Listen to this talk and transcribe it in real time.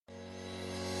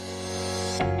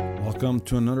Welcome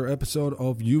to another episode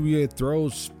of UVA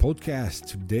Throws podcast.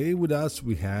 Today with us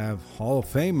we have Hall of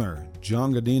Famer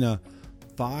John Godina,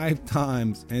 5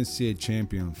 times NCAA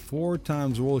champion, 4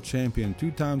 times world champion,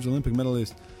 2 times Olympic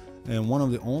medalist, and one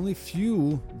of the only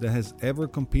few that has ever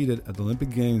competed at the Olympic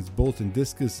Games, both in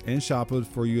discus and shot put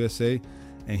for USA,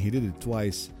 and he did it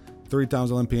twice. 3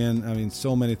 times Olympian,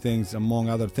 so many things. Among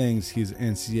other things, he's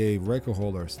NCAA record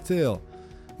holder. Still,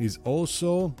 he's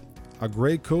also a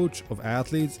great coach of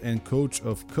athletes and coach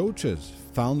of coaches,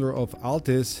 founder of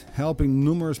Altis, helping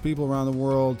numerous people around the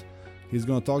world. He's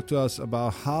going to talk to us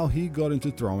about how he got into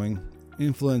throwing,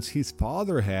 influence his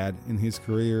father had in his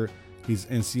career, his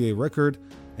NCAA record,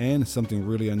 and something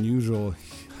really unusual,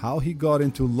 how he got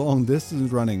into long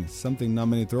distance running, something not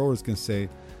many throwers can say,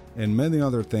 and many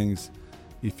other things.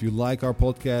 If you like our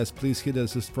podcast, please hit the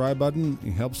subscribe button.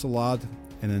 It helps a lot.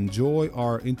 And enjoy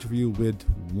our interview with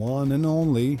one and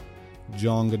only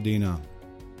John Godina.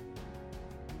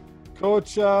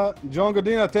 Coach John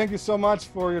Godina, thank you so much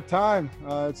for your time.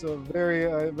 It's a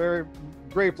very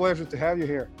great pleasure to have you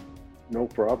here. No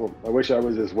problem. I wish I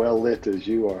was as well lit as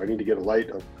you are. I need to get a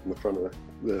light up in the front of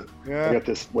the I got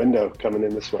this window coming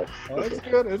in this way. Oh,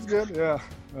 it's good. Yeah.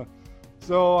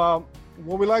 So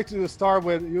what we like to start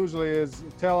with usually is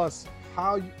tell us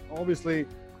how obviously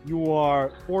you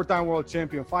are 4-time world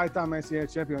champion, 5-time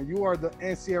NCAA champion. You are the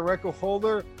NCAA record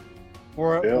holder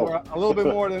for a little bit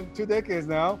more than 2 decades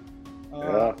now.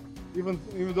 Even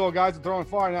though guys are throwing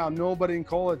far now, nobody in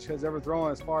college has ever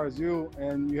thrown as far as you.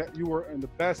 And you were in the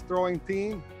best throwing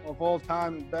team of all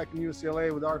time back in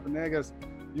UCLA with Art Venegas.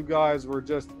 You guys were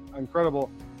just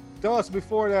incredible. Tell us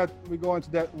before that we go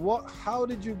into that. How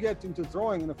did you get into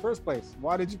throwing in the first place?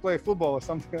 Why did you play football or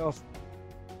something else?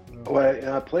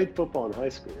 Well, I played football in high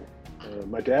school.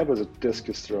 My dad was a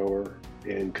discus thrower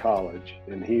in college,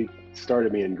 and he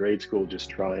started me in grade school just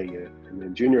trying it. And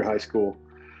then junior high school,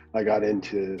 I got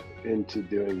into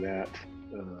doing that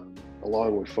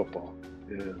along with football.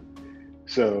 And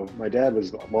so my dad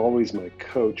was always my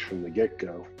coach from the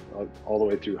get-go, all the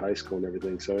way through high school and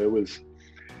everything. So it was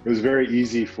very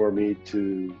easy for me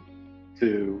to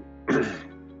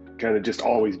kind of just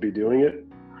always be doing it.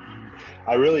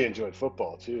 I really enjoyed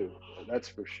football too, that's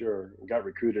for sure. I got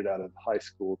recruited out of high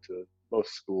school to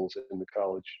most schools in the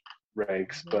college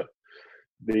ranks, but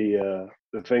the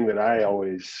thing that I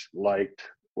always liked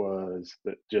was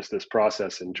that just this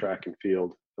process in track and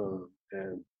field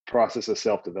and process of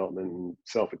self-development and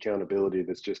self-accountability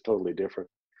that's just totally different.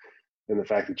 And the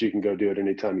fact that you can go do it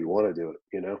anytime you want to do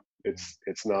it,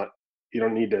 it's not, you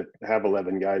don't need to have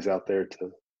 11 guys out there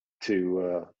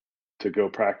to go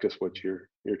practice what you're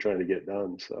trying to get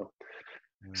done. So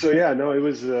yeah, no, there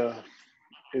was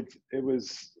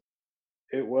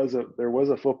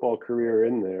a football career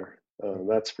in there,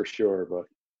 that's for sure, but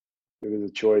it was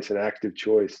a choice, an active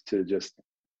choice to just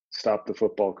stop the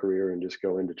football career and just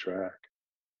go into track.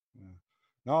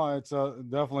 No, it's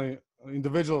definitely an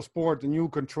individual sport, and you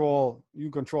control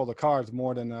the cards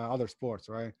more than other sports,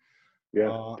 right?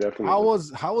 Yeah, definitely.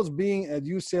 How was being at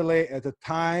UCLA at the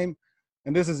time?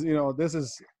 And this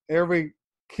is every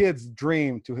kid's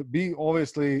dream, to be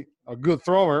obviously a good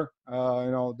thrower,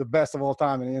 the best of all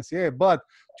time in the NCAA, but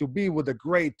to be with a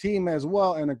great team as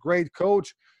well and a great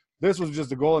coach. This was just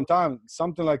the golden time.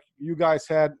 Something like you guys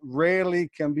had rarely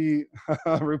can be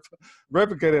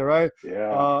replicated, right?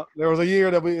 Yeah. There was a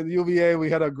year that at UVA we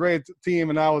had a great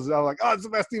team, and I was like, oh, it's the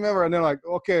best team ever. And then like,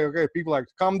 okay, people like,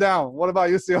 calm down. What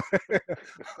about UCLA?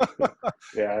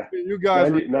 Yeah. You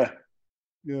guys.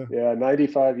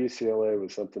 95 UCLA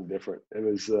was something different. It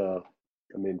was,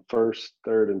 first,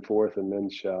 third, and fourth in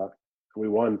men's shot. We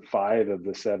won 5 of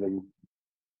the 7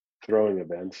 throwing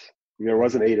events. There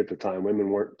wasn't 8 at the time. Women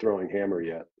weren't throwing hammer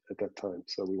yet at that time.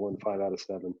 So we won 5 out of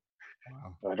 7.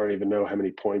 Wow. I don't even know how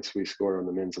many points we scored on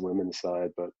the men's and women's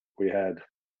side, but we had,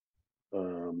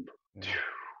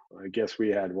 I guess we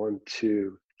had 1,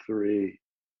 2, 3,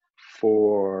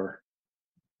 4,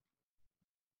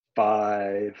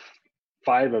 5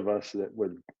 of us that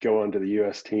would go onto the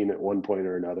U.S. team at one point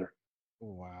or another.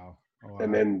 Oh, wow.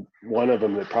 And then one of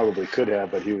them that probably could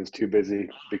have, but he was too busy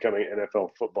becoming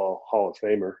NFL football Hall of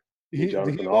Famer.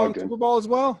 Did he won Super Bowl as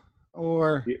well?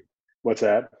 Or what's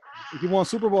that? He won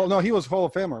Super Bowl. No, he was Hall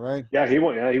of Famer, right? Yeah, he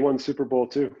won Super Bowl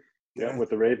too. Yeah, with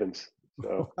the Ravens.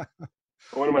 So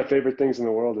one of my favorite things in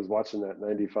the world is watching that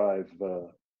 95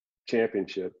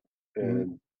 championship.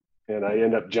 And I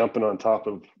end up jumping on top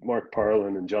of Mark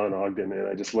Parlin and John Ogden, and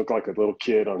I just look like a little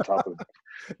kid on top of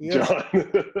John.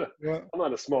 I'm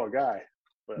not a small guy,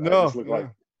 but I just look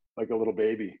like a little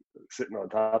baby sitting on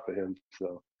top of him.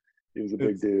 So he was a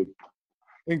big dude.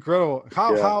 Incredible.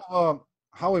 How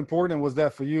how important was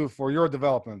that for you for your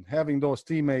development, having those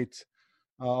teammates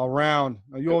around?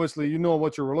 You obviously you know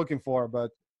what you were looking for,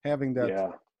 but having that.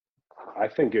 Yeah, I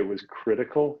think it was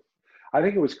critical. I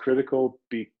think it was critical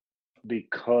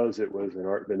because it was an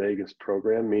Art Venegas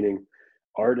program, meaning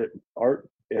Art.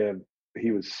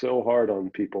 He was so hard on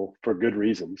people for good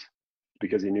reasons,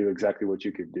 because he knew exactly what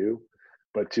you could do.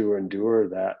 But to endure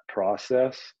that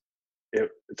process,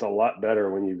 it's a lot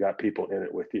better when you've got people in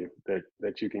it with you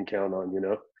that you can count on.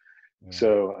 Yeah.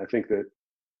 So I think that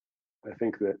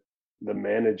the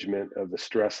management of the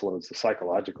stress loads, the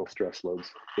psychological stress loads,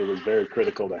 it was very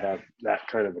critical to have that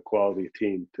kind of a quality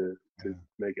team to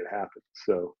make it happen.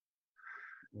 So,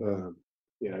 Yeah.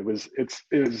 it was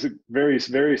a very,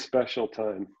 very special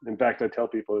time. In fact, I tell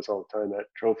people this all the time, that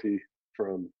trophy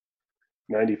from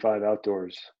 95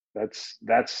 outdoors,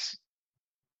 that's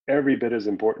every bit as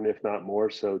important, if not more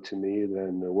so to me,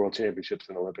 than the world championships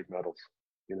and Olympic medals,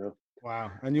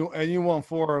 Wow. And you won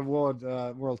 4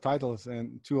 world titles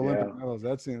and 2 Olympic Yeah. medals.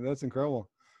 That's incredible.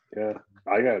 Yeah.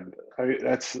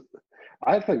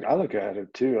 I think I look at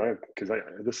it too, because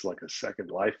this is like a second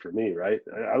life for me, right?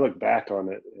 I look back on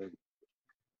it,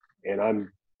 and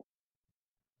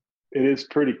it is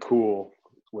pretty cool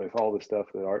with all the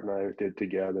stuff that Art and I did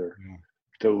together, Yeah.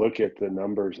 to look at the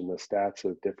numbers and the stats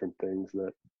of different things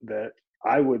that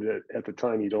I would, at the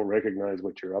time, you don't recognize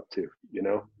what you're up to,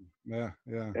 Yeah.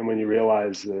 Yeah. and when you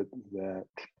realize that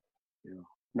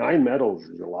 9 medals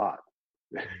is a lot.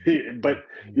 But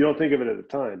you don't think of it at the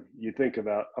time. You think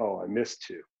about, oh, I missed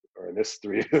 2 or I missed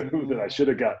 3 that I should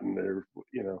have gotten there.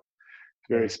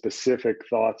 Very specific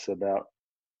thoughts about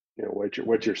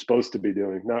what you're supposed to be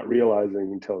doing, not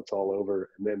realizing until it's all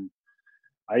over. And then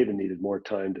I even needed more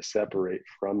time to separate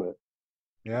from it,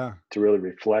 Yeah. to really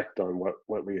reflect on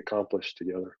what we accomplished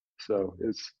together. So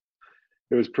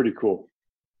it was pretty cool.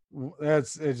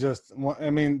 It's just, I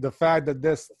mean, the fact that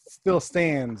this still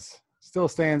stands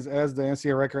as the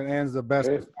NCAA record and as the best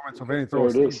performance of any throw.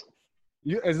 There it is.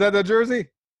 Is that the jersey?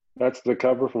 That's the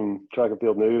cover from Track and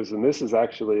Field News, and this is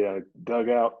actually I dug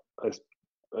out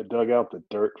the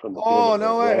dirt from the field. Oh,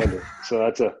 no way! Landed. So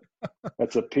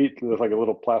that's a peat, like a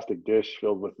little plastic dish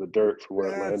filled with the dirt from where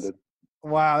it landed.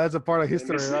 Wow, that's a part of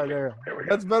history right there.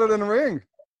 That's better than a ring.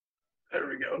 There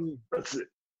we go. That's it.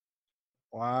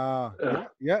 Wow.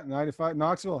 Yeah, 95,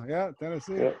 Knoxville. Yeah,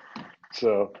 Tennessee. Yeah.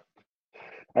 So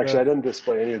actually, I didn't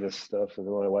display any of this stuff, and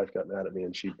then my wife got mad at me,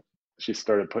 and she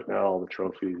started putting out all the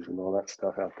trophies and all that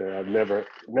stuff out there. I've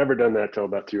never done that till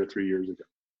about 2 or 3 years ago.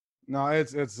 No,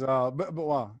 it's but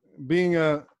wow, being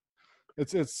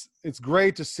it's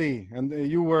great to see. And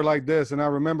you were like this, and I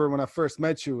remember when I first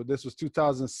met you. This was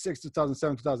 2006,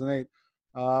 2007, 2008.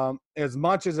 As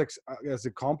much as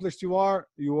accomplished you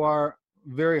are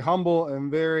very humble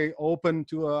and very open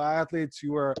to athletes.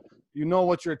 You know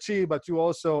what you achieve, but you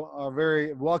also are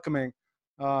very welcoming.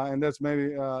 And that's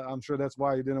maybe, I'm sure that's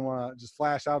why you didn't want to just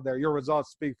flash out there. Your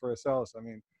results speak for themselves. I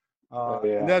mean,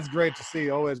 and that's great to see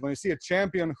always when you see a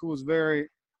champion who's very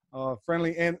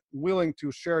friendly and willing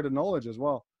to share the knowledge as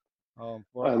well.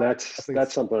 And that's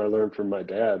something I learned from my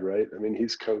dad, right? I mean,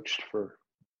 he's coached for,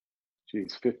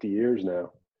 50 years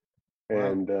now,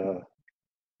 and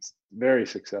very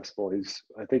successful.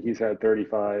 I think he's had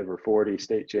 35 or 40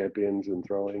 state champions in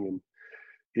throwing, and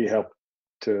he helped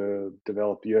to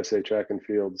develop USA Track and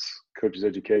Field's coaches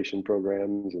education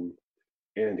programs,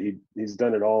 and he's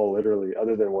done it all literally,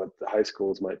 other than what the high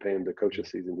schools might pay him to coach a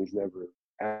season. He's never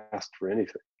asked for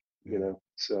anything,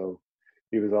 so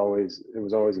it was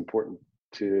always important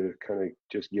to kind of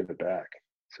just give it back.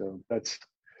 So that's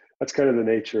kind of the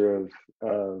nature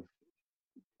of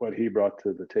what he brought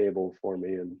to the table for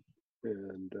me,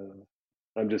 and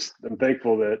I'm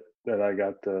thankful that I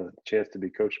got the chance to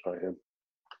be coached by him.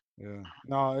 Yeah,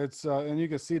 no, it's and you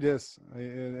can see this.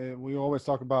 We always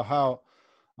talk about how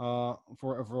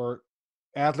for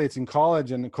athletes in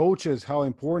college and coaches, how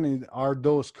important are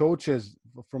those coaches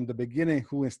from the beginning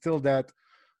who instill that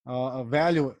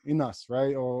value in us,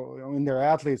 right, or in their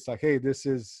athletes. Like, hey, this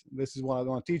is what I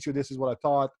want to teach you. This is what I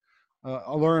taught.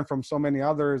 I learned from so many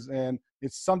others, and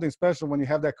it's something special when you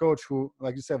have that coach who,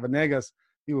 like you said, Venegas,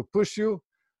 he will push you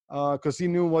because he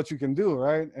knew what you can do,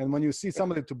 right? And when you see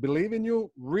somebody to believe in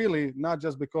you, really, not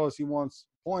just because he wants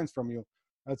points from you,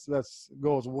 that's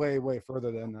goes way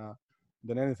further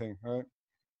than anything, right?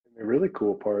 The really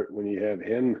cool part, when you have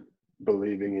him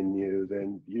believing in you,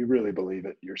 then you really believe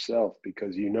it yourself,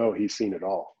 because he's seen it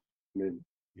all. I mean,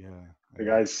 the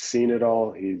guy's seen it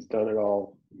all. He's done it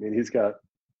all. I mean, he's got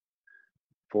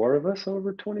 4 of us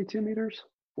over 22 meters,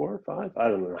 4 or 5. I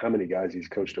don't know how many guys he's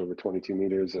coached over 22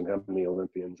 meters and how many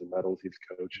Olympians and medals he's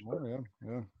coached. But,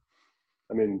 yeah.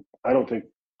 I mean, I don't think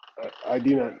I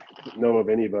do not know of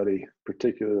anybody,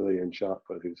 particularly in shot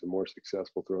put, who's a more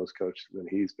successful throws coach than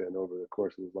he's been over the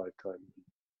course of his lifetime.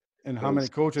 And how many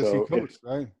coaches he coached,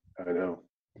 right? I know.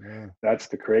 Yeah. That's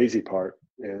the crazy part,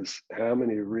 is how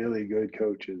many really good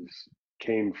coaches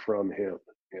came from him.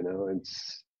 You know,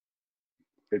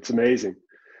 it's amazing.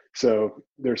 So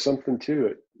there's something to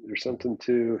it. There's something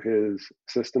to his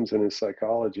systems and his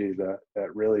psychology that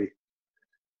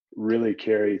really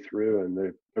carry through, and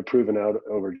they're proven out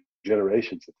over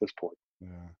generations at this point.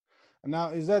 Yeah. And now,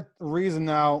 is that the reason?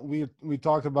 Now we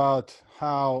talked about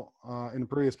how in the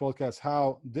previous podcast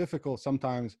how difficult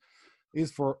sometimes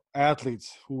is for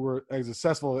athletes who were as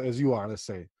successful as you are, let's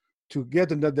say, to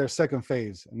get into their second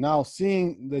phase. Now,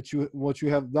 seeing that what you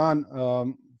have done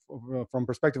from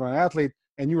perspective of an athlete,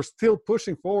 and you were still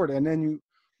pushing forward, and then you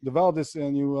developed this,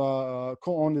 and you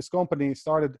own this company,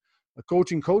 started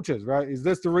coaching coaches, right? Is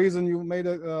this the reason you made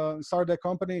started that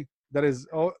company? That is,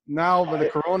 now when the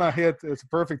Corona hit, it's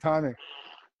perfect timing.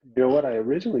 You know what? I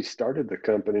originally started the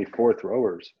company for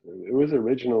throwers. It was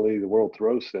originally the World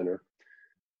Throw Center,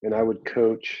 and I would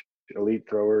coach elite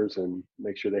throwers and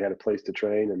make sure they had a place to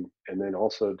train, and then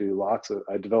also do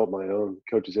I developed my own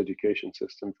coaches education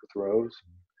system for throws,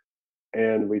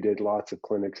 and we did lots of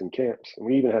clinics and camps, and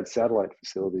we even had satellite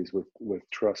facilities with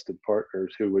trusted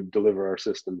partners who would deliver our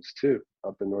systems too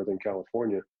up in Northern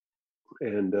California,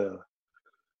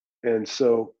 and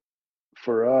so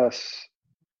for us,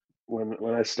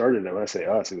 when I started, and when I say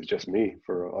us, it was just me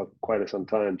for quite some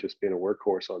time, just being a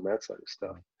workhorse on that side of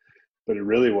stuff. But it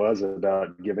really was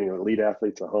about giving elite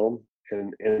athletes a home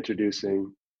and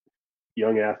introducing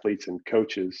young athletes and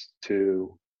coaches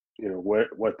to, you know,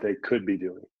 what they could be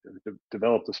doing,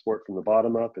 develop the sport from the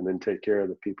bottom up, and then take care of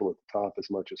the people at the top as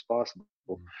much as possible.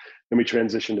 And we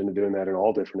transitioned into doing that in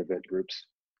all different event groups.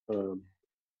 And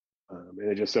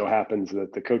it just so happens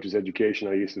that the coaches education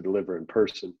I used to deliver in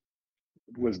person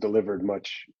was delivered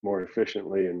much more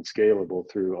efficiently and scalable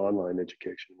through online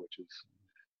education, which is,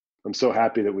 I'm so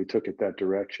happy that we took it that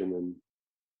direction.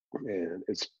 And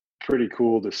it's pretty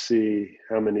cool to see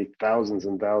how many thousands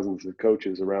and thousands of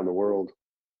coaches around the world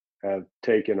have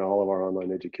taken all of our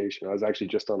online education. I was actually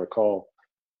just on a call,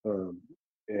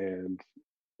 and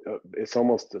it's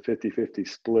almost a 50-50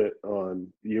 split on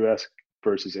US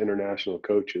versus international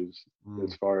coaches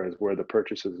as far as where the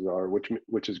purchases are,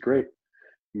 which is great.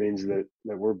 It means that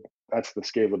that's the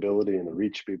scalability and the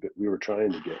reach we were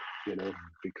trying to get, you know,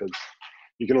 because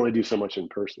you can only do so much in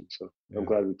person. So I'm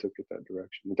glad we took it that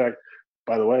direction. In fact,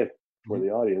 by the way, for the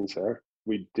audience there,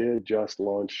 we did just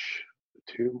launch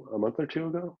a month or two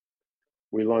ago.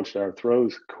 We launched our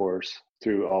throws course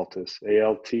through Altis,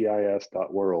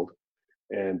 altis.world.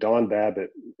 And Don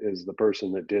Babbitt is the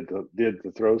person that did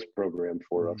the throws program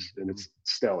for us, and it's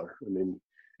stellar. I mean,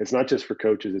 it's not just for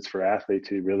coaches; it's for athletes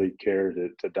who really care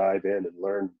to dive in and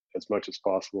learn as much as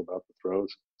possible about the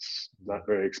throws. It's not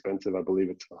very expensive. I believe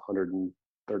it's $130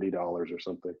 or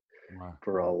something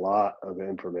for a lot of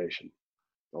information.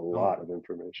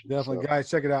 Definitely, guys,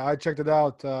 check it out. I checked it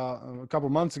out a couple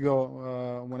months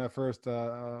ago when I first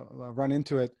ran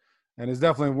into it, and it's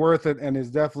definitely worth it, and it's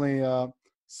definitely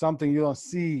something you don't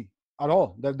see at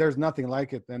all. There's nothing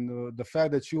like it, and the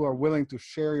fact that you are willing to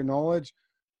share your knowledge,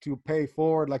 to pay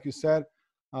forward, like you said,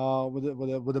 with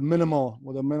a minimal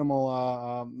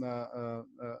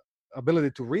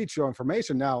ability to reach your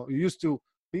information. Now,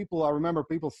 I remember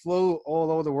people flew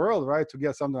all over the world, right, to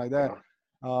get something like that.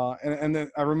 And then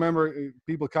I remember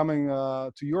people coming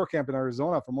to your camp in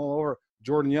Arizona from all over.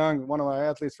 Jordan Young, one of our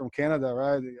athletes from Canada,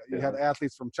 right? You had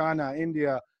athletes from China,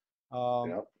 India, but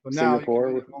now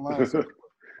Singapore, online.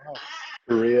 Wow.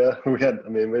 Korea.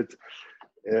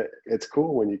 It's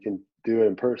cool when you can do it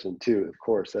in person too. Of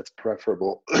course, that's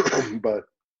preferable, but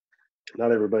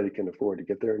not everybody can afford to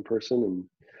get there in person,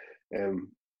 and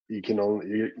you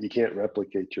can't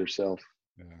replicate yourself.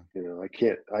 You know, I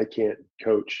can't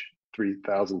coach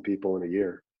 3,000 people in a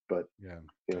year, but you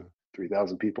know,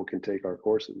 3,000 people can take our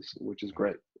courses, which is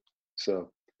great.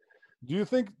 So, do you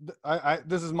think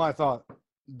this is my thought,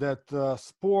 that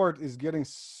sport is getting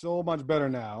so much better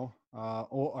now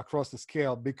all across the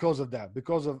scale because of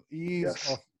ease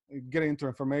of getting into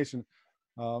information?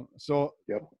 So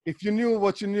if you knew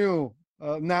what you knew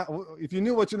now, if you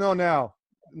knew what you know now,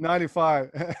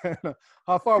 95,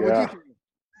 how far would you think?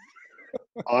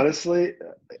 Honestly,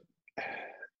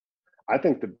 I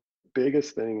think the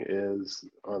biggest thing is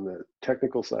on the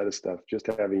technical side of stuff, just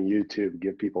having YouTube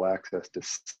give people access to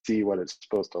see what it's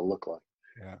supposed to look like.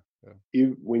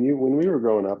 When we were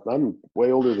growing up, I'm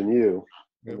way older than you.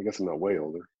 I guess I'm not way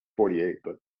older, 48,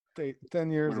 but 10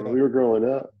 years. When we were growing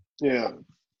up,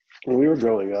 when we were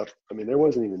growing up, I mean, there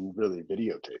wasn't even really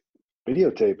videotape.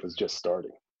 Videotape was just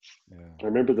starting. Yeah. I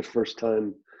remember the first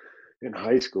time in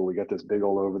high school, we got this big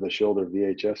old over the shoulder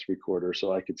VHS recorder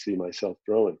so I could see myself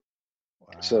throwing.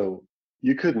 Wow. So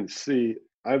you couldn't see.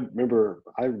 I remember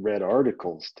I read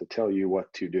articles to tell you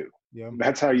what to do. Yeah.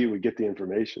 That's how you would get the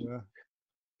information. Yeah.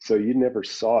 So you never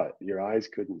saw it. Your eyes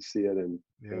couldn't see it, and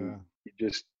Yeah. you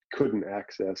just couldn't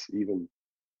access even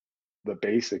the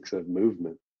basics of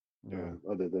movement Yeah.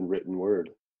 other than written word.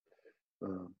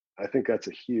 I think that's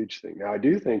a huge thing. Now, I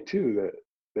do think too that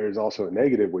there's also a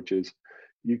negative, which is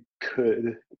you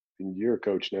could, and you're a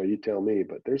coach now, you tell me,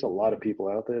 but there's a lot of people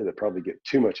out there that probably get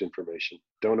too much information,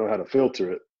 don't know how to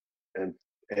filter it, and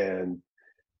and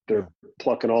Yeah. they're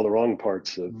plucking all the wrong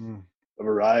parts of Mm. a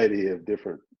variety of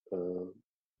different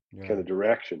Yeah. kind of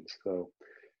directions. So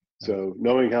Yeah. so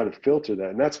knowing how to filter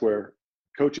that, and that's where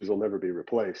coaches will never be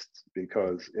replaced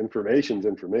because information's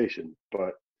information,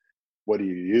 but what do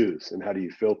you use and how do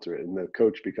you filter it? And the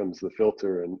coach becomes the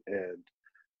filter. And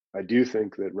I do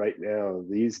think that right now,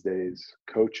 these days,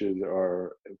 coaches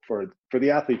are for the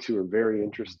athletes who are very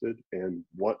interested and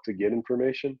want to get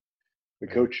information. The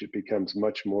Yeah. coach becomes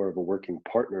much more of a working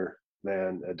partner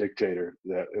than a dictator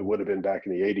that it would have been back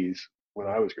in the '80s when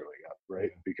Yeah. I was growing up, Yeah.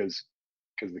 right? Because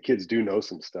the kids do know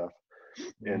some stuff,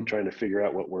 and Mhm. trying to figure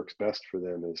out what works best for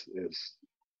them is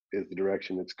the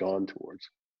direction it's gone towards.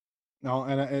 No,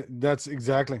 and that's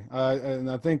exactly. And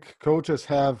I think coaches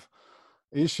have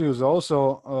issues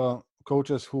also.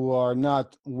 Coaches who are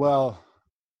not well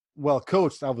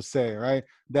coached, I would say, right?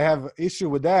 They have issue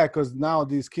with that because now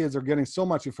these kids are getting so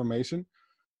much information,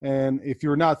 and if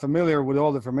you're not familiar with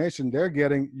all the information they're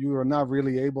getting, you are not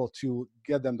really able to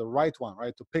get them the right one,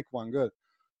 right? To pick one good.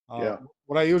 Uh, Yeah,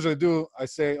 what I usually do, I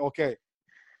say, okay,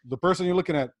 the person you're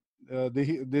looking at,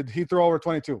 did he throw over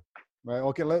 22? Right.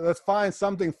 Okay. Let's find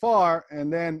something far,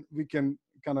 and then we can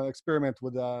kind of experiment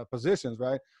with positions,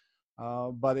 right?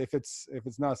 But if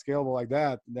it's not scalable like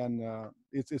that, then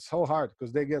it's so hard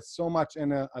because they get so much.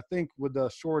 And I think with the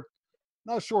short,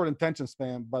 not short attention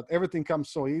span, but everything comes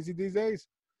so easy these days,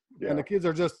 and yeah, the kids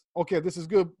are just okay. This is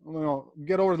good,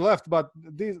 get over the left, but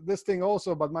this thing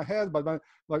also, but my head, but my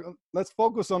like. Let's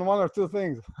focus on one or two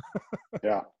things.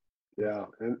 yeah, yeah.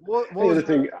 And What the was other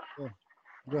thing, yeah,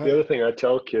 go the ahead. other thing I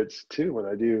tell kids too when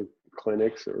I do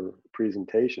clinics or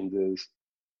presentations is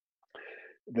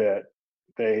that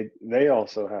they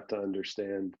also have to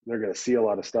understand they're going to see a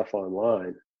lot of stuff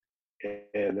online,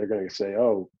 and they're going to say,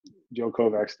 "Oh, Joe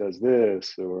Kovacs does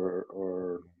this,"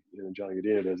 or John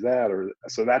Godina does that, or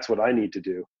so that's what I need to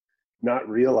do, not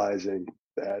realizing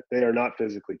that they are not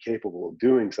physically capable of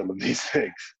doing some of these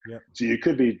things. Yeah. So you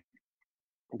could be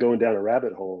going down a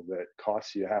rabbit hole that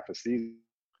costs you half a season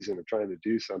of trying to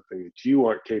do something that you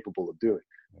aren't capable of doing.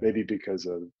 Yeah. Maybe because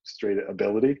of straight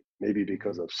ability, maybe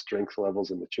because Mhm. of strength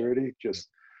levels and maturity. Yeah. Just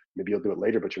maybe you'll do it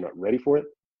later, but you're not ready for it.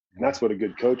 And Yeah. that's what a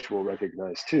good coach will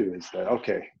recognize too, is that,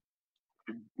 okay,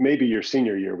 maybe your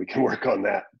senior year we can work on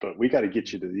that, but we got to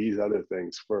get you to these other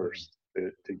things Yeah. first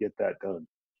to get that done.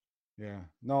 Yeah.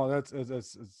 No, that's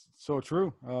it's so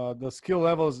true. The skill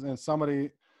levels in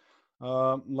somebody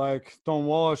like Tom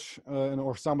Walsh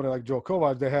or somebody like Joe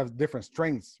Kovac, they have different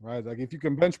strengths, right? Like if you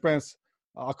can bench press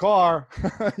a car,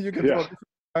 you can Yeah. throw.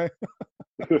 Right?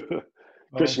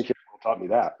 Oh, Christian Campbell taught me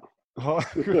that. oh,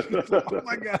 oh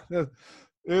my God.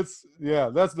 It's yeah,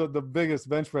 that's the biggest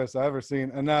bench press I ever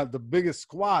seen, and that the biggest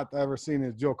squat I ever seen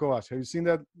is Joe Kovac. Have you seen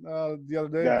that the other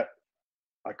day? That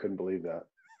I couldn't believe that.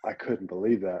 I couldn't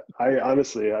believe that. I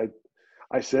honestly,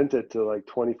 I sent it to like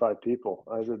 25 people.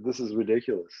 I said, "This is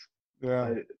ridiculous,"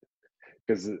 Yeah,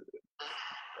 because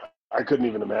I couldn't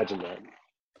even imagine that.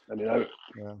 I mean, I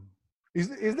yeah.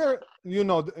 Is there you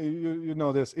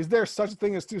know this? Is there such a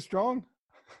thing as too strong?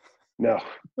 no.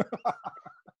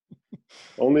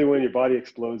 Only when your body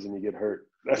explodes and you get hurt.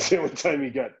 That's the only time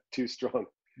you got too strong.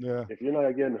 Yeah, If you're not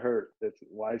getting hurt, it's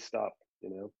why stop?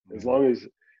 As yeah,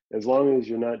 long as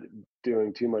you're not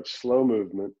doing too much slow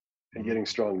movement and mhm, getting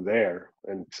strong there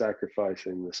and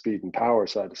sacrificing the speed and power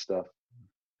side of stuff.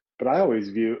 But I always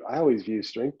view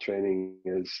strength training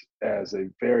as a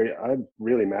very I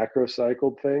really macro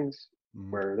cycled things mhm,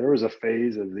 where there was a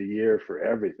phase of the year for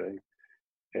everything,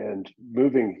 and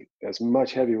moving as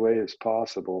much heavy weight as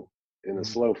possible in a mhm,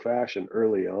 slow fashion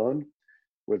early on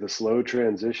with a slow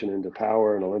transition into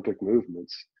power and Olympic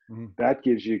movements. mhm. That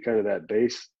gives you kind of that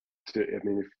base to, I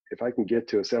mean, if I can get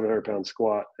to a 700-pound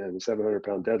squat and a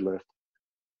 700-pound deadlift,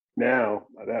 now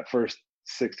that first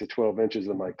 6 to 12 inches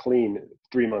of my clean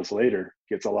 3 months later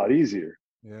gets a lot easier,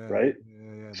 Yeah, right?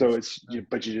 yeah, yeah. So That's it's,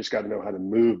 but you just got to know how to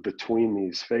move between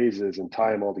these phases and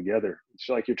tie them all together. It's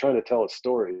like you're trying to tell a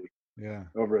story Yeah.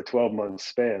 over a 12-month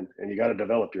span, and you got to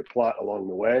develop your plot along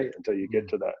the way until you get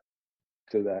Mm.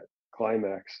 to that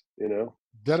climax, you know.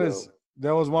 That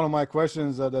So was one of my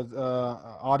questions that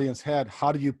audience had.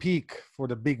 How do you peak for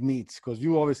the big meets? Because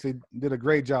you obviously did a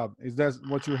great job. Is that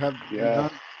what you have yeah,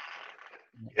 done?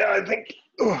 yeah, I think.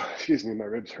 Oh, excuse me, my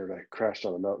ribs hurt. I crashed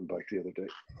on a mountain bike the other day,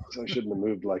 so I shouldn't have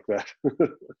moved like that.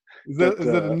 Is But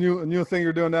that a new thing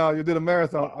you're doing now? You did a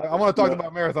marathon. I want to talk no,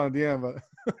 about marathon at the end, but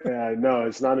yeah, no,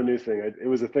 it's not a new thing. It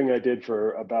was a thing I did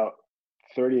for about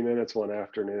 30 minutes one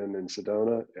afternoon in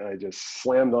Sedona. And I just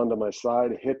slammed onto my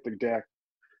side, hit the deck,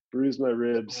 bruised my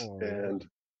ribs, oh and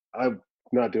Lord. I'm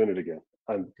not doing it again.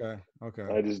 Okay. Okay.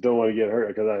 I just don't want to get hurt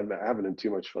because I'm having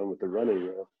too much fun with the running.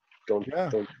 Yeah.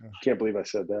 Don't can't believe I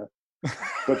said that.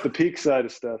 But the peak side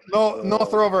of stuff, No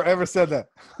thrower ever said that.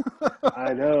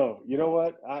 I know. You know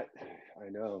what? I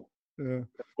know. Yeah.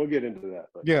 We'll get into that.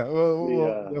 But Yeah. We'll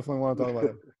the definitely want to talk about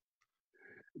it.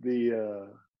 the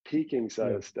peaking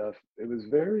side Yeah. of stuff, it was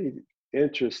very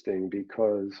interesting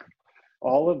because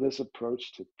all of this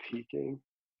approach to peaking,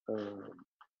 um,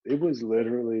 it was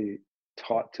literally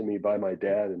taught to me by my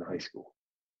dad in high school.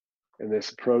 And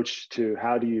this approach to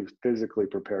how do you physically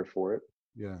prepare for it,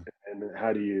 Yeah. and then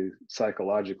how do you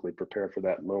psychologically prepare for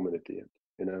that moment at the end,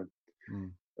 you know?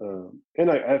 Mm. And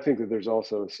I think that there's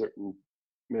also a certain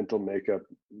mental makeup.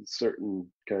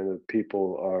 Certain kind of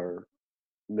people are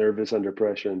nervous under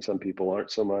pressure, and some people aren't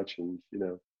so much. And you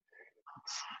know,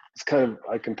 it's kind of,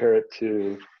 I compare it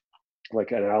to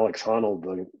like an Alex Honnold,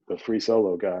 the free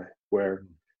solo guy, where Mm.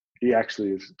 he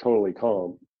actually is totally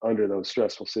calm under those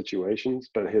stressful situations,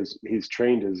 but he's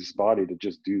trained his body to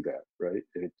just do that, right?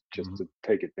 Just Mhm. to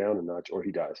take it down a notch, or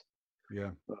he dies.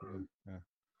 Yeah. Yeah. Um, Yeah.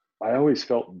 I always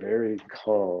felt very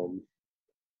calm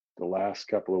the last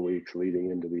couple of weeks leading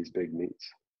into these big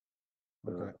meets.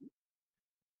 Uh, Okay.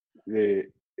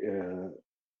 the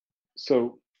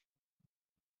so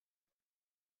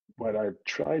what I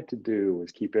tried to do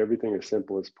was keep everything as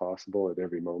simple as possible at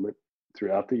every moment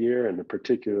throughout the year, and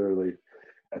particularly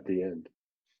at the end.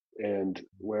 And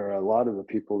where a lot of the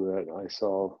people that I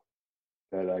saw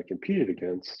that I competed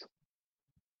against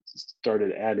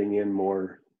started adding in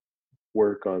more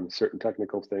work on certain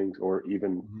technical things, or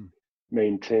even Mhm.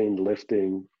 maintained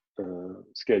lifting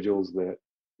schedules that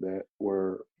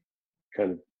were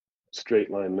kind of straight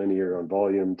line linear on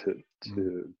volume Mm.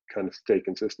 to kind of stay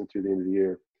consistent through the end of the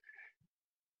year,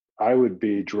 I would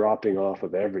be dropping off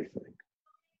of everything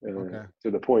Okay.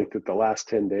 to the point that the last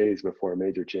 10 days before a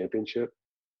major championship,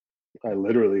 I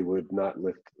literally would not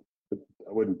lift.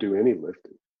 I wouldn't do any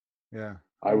lifting. Yeah.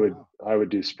 I Oh would wow. I would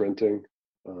do sprinting.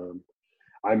 Um,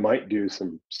 I might do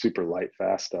some super light,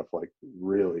 fast stuff, like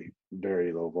really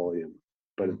very low volume,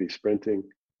 but Mm. it'd be sprinting,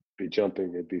 be jumping,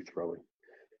 it'd be throwing.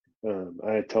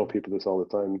 I tell people this all the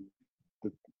time.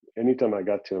 That anytime I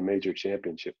got to a major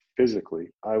championship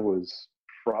physically, I was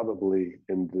probably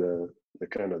in the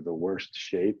kind of the worst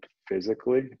shape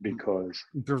physically Mm. because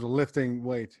In terms of lifting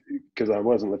weight. I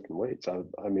wasn't lifting weights.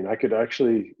 I mean, I could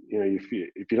actually, you know, if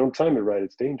you don't time it right,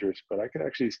 it's dangerous. But I could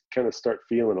actually kind of start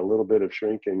feeling a little bit of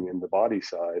shrinking in the body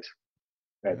size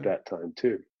at Yeah. that time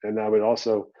too. And I would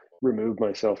also remove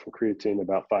myself from creatine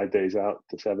about 5 days out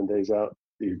to 7 days out.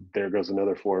 Mm. There goes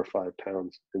another 4 or 5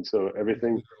 pounds. And so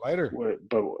everything, You're lighter.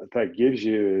 but what that gives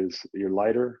you is you're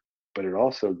lighter, but it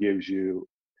also gives you,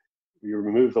 you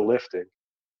remove the lifting,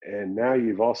 and now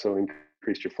you've also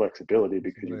increased your flexibility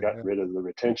because you've Yeah. gotten rid of the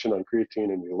retention on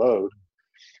creatine and your load.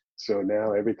 So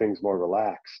now everything's more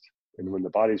relaxed. And Mm. when the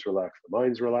body's relaxed, the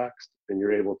mind's relaxed, and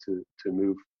you're able to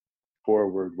move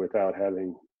forward without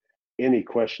having any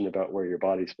question about where your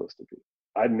body's supposed to be.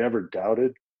 I'd never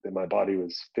doubted that my body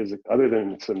was physical, other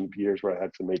than some years where I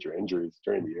had some major injuries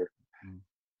during the year. Mm.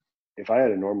 If I had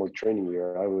a normal training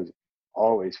year, I was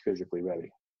always physically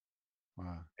ready.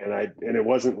 Wow. And it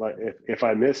wasn't like if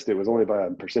I missed, it was only by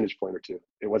a percentage point or two.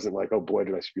 It wasn't like, oh boy,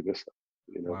 did I screw this up,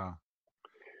 you know. Wow.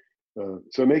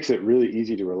 So it makes it really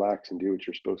easy to relax and do what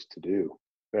you're supposed to do.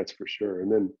 That's for sure.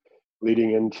 And then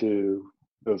leading into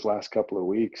those last couple of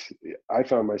weeks, I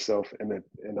found myself, and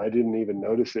I didn't even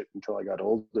notice it until I got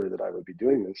older that I would be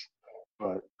doing this.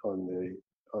 But on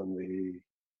the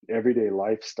everyday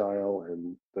lifestyle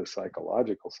and the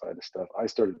psychological side of stuff, I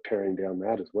started paring down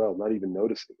that as well, not even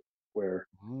noticing it, where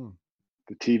Mm.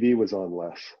 the TV was on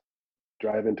less.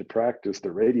 Driving to practice,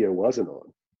 the radio wasn't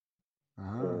on.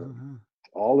 Um, Uh-huh.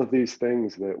 all of these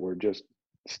things that were just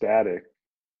static,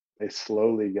 they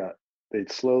slowly got they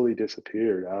slowly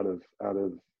disappeared out of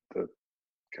the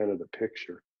kind of the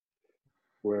picture,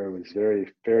 where it was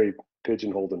very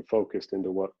pigeonholed and focused into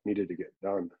what needed to get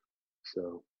done.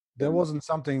 So That and wasn't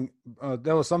something.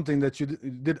 That was something that you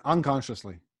did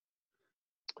unconsciously.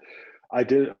 I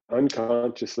did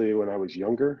unconsciously when I was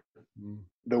younger. Mm.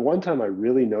 The one time I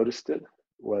really noticed it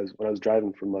was when I was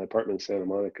driving from my apartment in Santa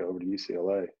Monica over to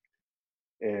UCLA,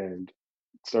 and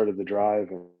started the drive,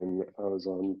 and I was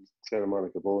on Santa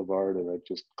Monica Boulevard, and I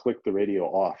just clicked the radio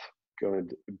off, going.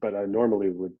 But I normally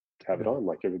would have it Yeah. on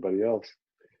like everybody else,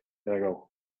 and I go,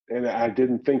 and I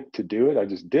didn't think to do it. I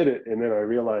just did it, and then I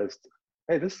realized,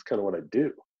 hey, this is kind of what I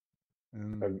do,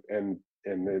 Mm. and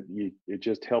it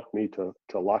just helped me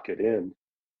to lock it in.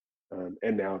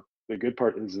 And now the good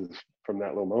part is from that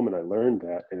little moment, I learned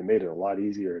that, and it made it a lot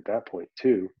easier at that point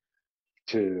too,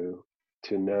 to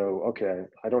know, okay,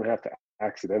 I don't have to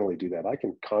accidentally do that. I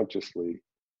can consciously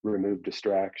remove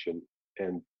distraction,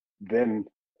 and then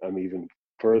I'm even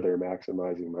further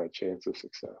maximizing my chance of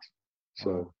success.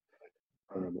 Wow.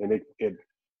 So, and it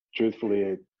truthfully,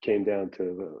 it came down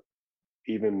to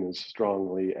even as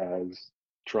strongly as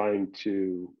trying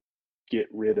to get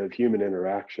rid of human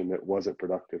interaction that wasn't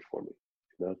productive for me.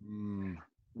 You know, Mm.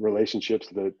 relationships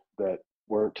that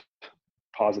weren't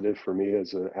positive for me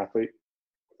as an athlete,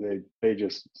 they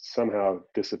just somehow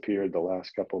disappeared the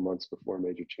last couple of months before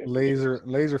major championships.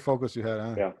 Laser focus you had,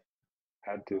 huh? Yeah,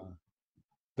 had to.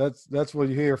 That's what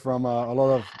you hear from a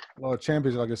lot of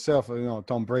champions like yourself. You know,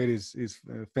 Tom Brady's is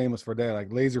famous for that,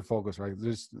 like laser focus, right?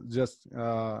 Just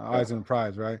Yeah. eyes on the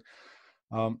prize, right?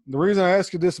 The reason I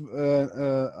ask you this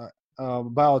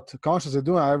about consciously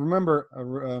doing, I remember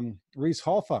Reese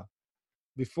Hoffa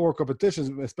before competitions,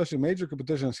 especially major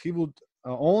competitions, he would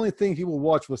only thing he would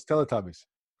watch was Teletubbies.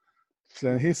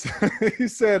 So he he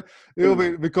said it will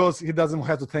be because he doesn't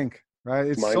have to think, right?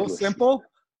 It's It's so mindless. simple.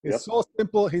 It's Yep. so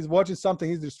simple. He's watching something.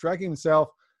 He's distracting himself,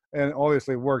 and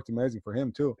obviously it worked amazing for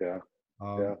him too. Yeah.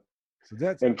 Yeah. Um, so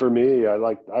that's And for me, I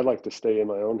like to stay in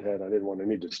my own head. I didn't want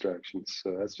any distractions.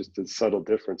 So that's just a subtle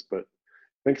difference, but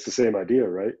I think it's the same idea,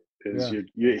 right? Is yeah,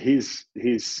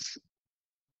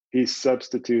 he's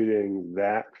substituting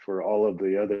that for all of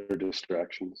the other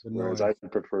distractions, the whereas noise. I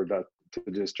prefer not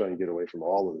to just try and get away from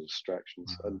all of the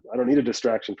distractions. Uh, I don't need a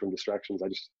distraction from distractions.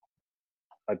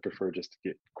 I'd prefer just to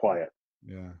get quiet.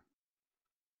 yeah,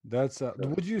 that's. So,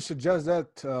 Would you suggest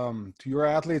that to your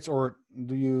athletes, or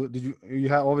you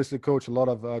have obviously coach a lot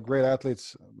of great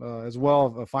athletes as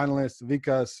well, finalists.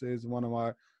 Vikas is one of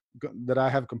my that I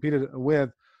have competed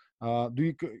with. Do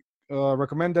you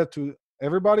recommend that to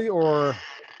everybody, or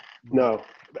no? no,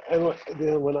 and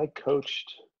then when I coached,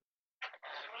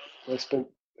 I spent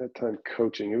that time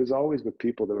coaching. It was always with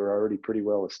people that were already pretty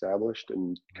well established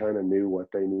and kind of knew what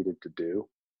they needed to do.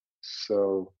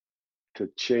 So to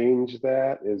change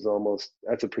that is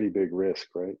that's a pretty big risk,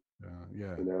 right?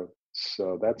 Yeah, You know,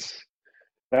 so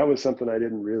that was something I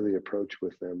didn't really approach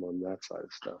with them on that side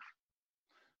of stuff.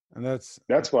 and that's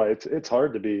That's why it's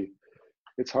hard to be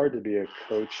a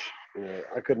coach. You know,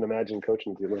 I couldn't imagine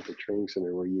coaching at the Olympic Training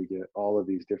Center where you get all of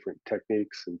these different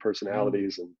techniques and mm,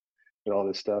 personalities and all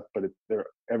this stuff, but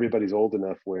everybody's old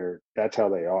enough where that's how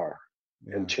they are,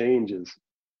 and yeah, change is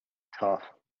tough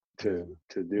yeah.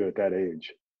 to do at that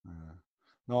age.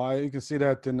 No, you can see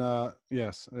that in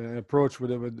yes, approach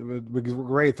with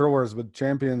great throwers, with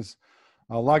champions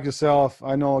like yourself.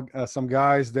 I know some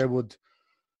guys that would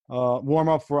warm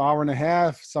up for an hour and a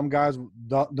half. Some guys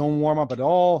don't warm up at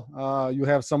all. You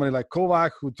have somebody like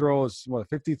Kovac who throws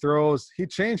 50 throws. He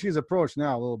changed his approach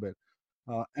now a little bit,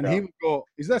 and Yeah, he would go.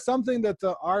 Is that something that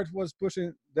Art was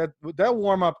pushing? That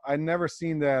warm up, I never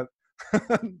seen that.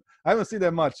 I haven't seen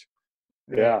that much.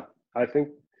 Yeah, yeah. I think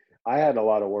I had a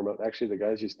lot of warm up. Actually, the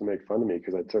guys used to make fun of me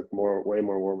because I took way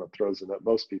more warm up throws than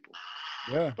most people.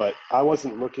 yeah. But I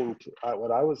wasn't looking to.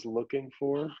 What I was looking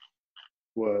for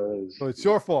was, So it's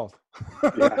your fault.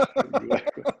 yeah,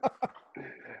 exactly.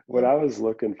 What I was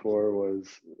looking for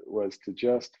was to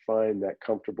just find that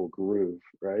comfortable groove,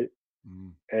 right?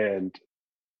 Mm, And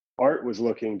Art was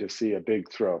looking to see a big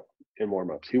throw in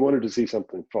warm-ups. He wanted to see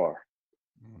something far.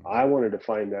 mm, I wanted to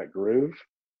find that groove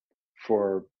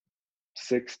for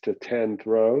 6 to 10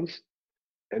 throws,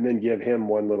 and then give him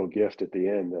one little gift at the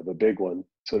end of a big one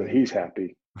so that yeah. he's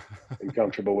happy and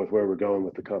comfortable with where we're going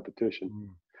with the competition.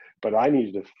 Mm, But I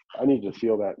needed to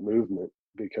feel that movement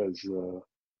because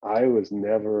I was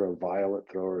never a violent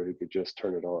thrower who could just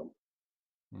turn it on.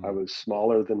 I mm, was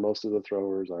smaller than most of the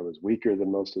throwers. I was weaker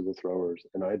than most of the throwers,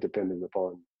 and I depended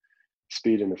upon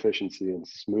speed and efficiency and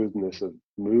smoothness of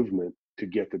movement to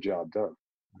get the job done.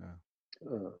 yeah.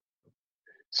 Uh,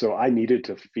 so I needed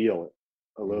to feel it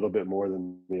a Mm, little bit more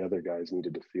than the other guys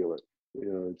needed to feel it. You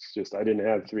know, it's just I didn't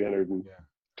have yeah.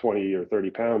 320 or 30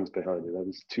 pounds behind it. I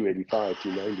was 285,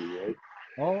 290, right?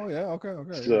 Oh yeah. Okay.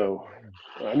 Okay. Yeah. So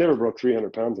I never broke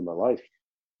 300 pounds in my life.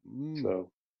 Mm,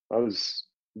 So I was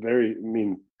very, I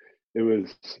mean, it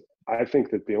was I think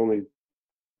that the only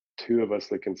two of us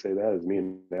that can say that is me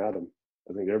and Adam.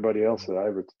 I think everybody else that I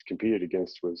ever competed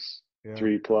against was Yeah.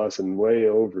 3+ and way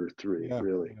over three, Yeah.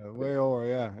 really. Yeah. Way over.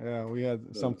 Yeah. Yeah. We had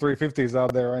Uh, some 350s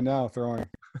out there right now throwing.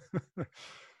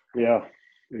 yeah,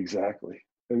 exactly.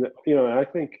 And I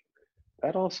think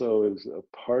that also is a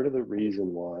part of the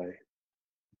reason why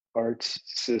arts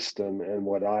system and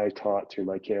what I taught through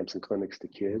my camps and clinics to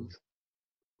kids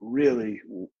really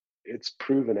it's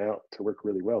proven out to work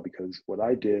really well because what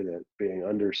I did at being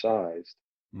undersized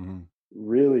Mm-hmm.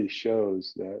 really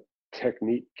shows that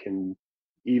technique can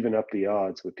even up the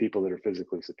odds with people that are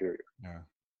physically superior. Yeah.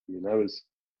 I mean,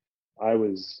 I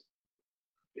was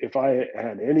if I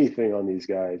had anything on these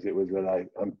guys, it was that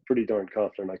I'm pretty darn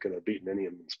confident I could have beaten any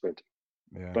of them in sprinting.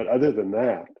 Yeah. But other than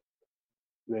that,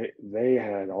 they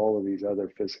had all of these other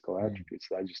physical Mm. attributes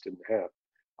that I just didn't have.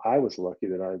 I was lucky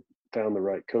that I found the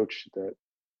right coach that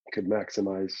could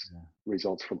maximize Yeah.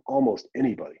 results from almost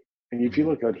anybody. And if you Mhm.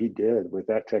 look at what he did with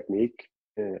that technique,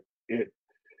 it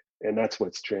and that's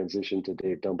what's transitioned to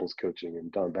Dave Dumble's coaching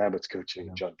and Don Babbitt's coaching and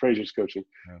Yeah. John Frazier's coaching.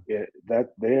 Yeah.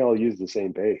 That they all use the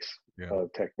same base Yeah.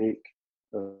 of technique.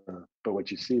 But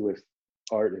what you see with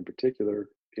Art in particular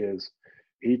is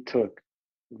he took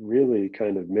really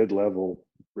kind of mid-level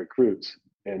recruits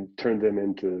and turned them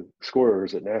into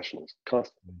scorers at nationals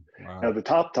constantly. Wow. Now the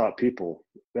top people,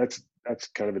 that's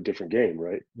kind of a different game,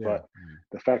 right? Yeah. But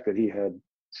the fact that he had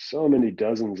so many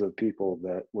dozens of people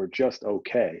that were just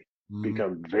okay Mhm.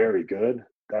 become very good,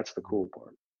 that's the cool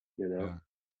part, you know? Yeah.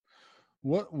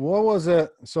 What was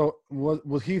it? So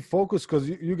was he focused because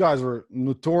you guys were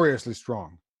notoriously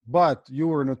strong, but you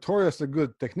were notoriously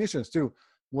good technicians too.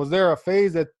 Was there a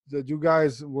phase that you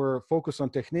guys were focused on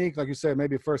technique, like you said,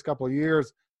 maybe first couple of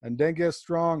years, and then get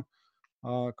strong?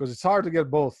 Because it's hard to get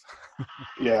both.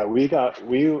 Yeah, we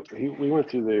went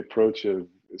through the approach of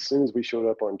as soon as we showed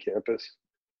up on campus,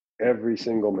 every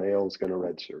single male is going to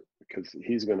redshirt because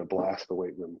he's going to blast the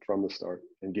weight room from the start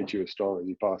and get you as strong as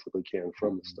you possibly can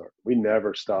from the start. We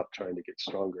never stopped trying to get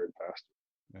stronger and faster.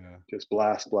 Yeah. Just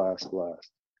blast, blast, blast.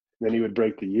 Then he would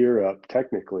break the year up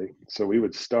technically. So we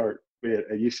would start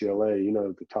at UCLA,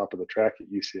 the top of the track at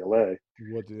UCLA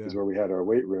What? Yeah. is where we had our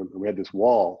weight room and we had this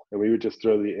wall and we would just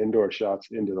throw the indoor shots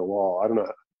into the wall. I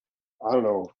don't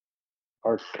know.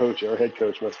 Our head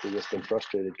coach must have just been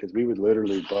frustrated because we would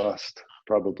literally bust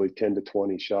probably 10 to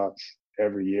 20 shots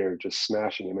every year, just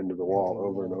smashing them into the Into wall the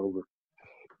over and wall. over.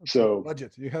 That's a So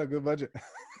budget. You had a good budget.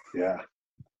 yeah,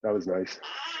 that was nice.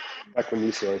 Back when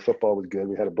UCLA football was good,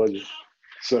 we had a budget.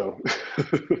 So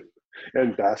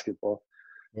and basketball.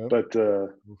 Yep. But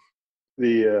the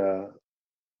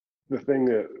the thing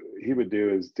that he would do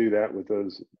is do that with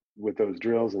those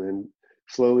drills and then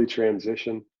slowly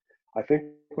transition. I think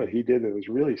what he did that was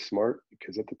really smart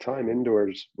because at the time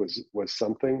indoors was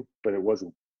something, but it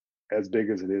wasn't as big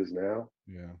as it is now.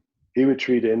 Yeah. He would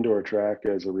treat indoor track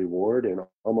as a reward and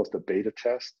almost a beta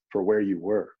test for where you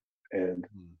were. And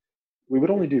Mm. we would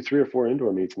only do 3 or 4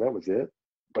 indoor meets and that was it.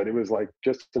 But it was like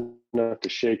just enough to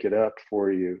shake it up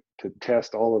for you to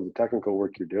test all of the technical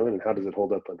work you're doing and how does it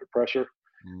hold up under pressure.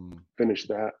 Mm. Finish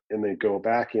that and then go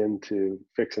back into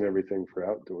fixing everything for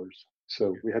outdoors.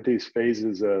 So we had these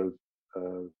phases of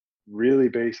really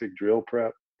basic drill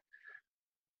prep,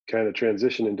 kind of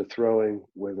transition into throwing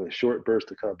with a short burst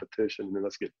of competition, and then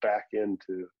let's get back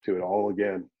into it all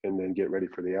again, and then get ready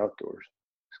for the outdoors.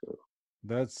 So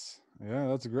That's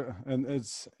great, and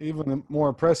it's even more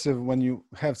impressive when you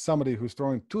have somebody who's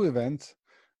throwing two events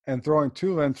and throwing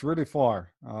two events really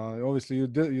far. Obviously, you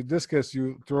discus,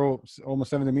 you throw almost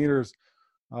 70 meters.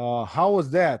 How was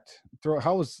that?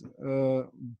 How was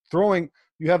throwing?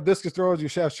 You have discus throwers, you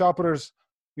have shot putters.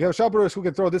 You have shot putters who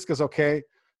can throw discus okay,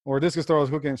 or discus throwers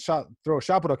who can throw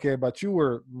shot put okay. But you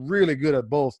were really good at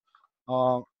both,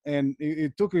 and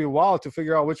it took you a while to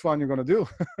figure out which one you're going to do.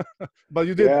 But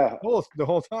you did yeah, both the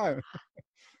whole time.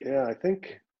 yeah, I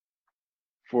think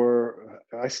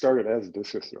I started as a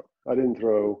discus thrower. I didn't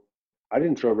throw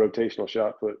rotational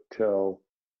shot put till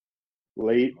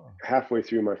late halfway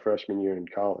through my freshman year in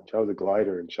college. I was a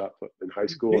glider in shot put in high You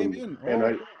school, came and in. and Oh, I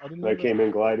I didn't and I know that. came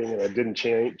in gliding, and I didn't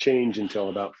change until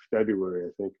about February,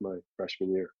 I think, my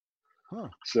freshman year. Huh.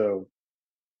 So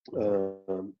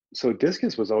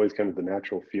discus was always kind of the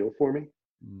natural feel for me.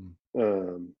 Mm.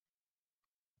 Um,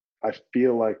 I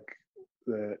feel like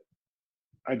that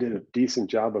I did a decent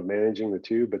job of managing the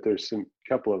two, but there's some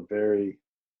couple of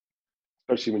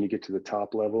especially when you get to the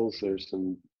top levels, there's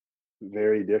some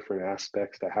very different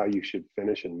aspects to how you should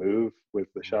finish and move with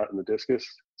the shot and the discus,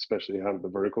 especially how the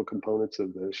vertical components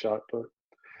of the shot put.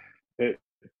 It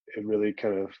really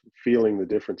kind of feeling the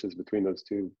differences between those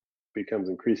two becomes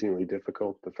increasingly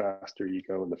difficult the faster you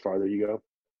go and the farther you go.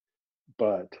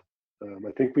 But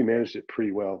I think we managed it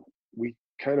pretty well. We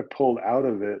kind of pulled out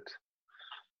of it.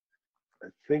 I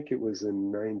think it was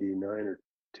in 99 or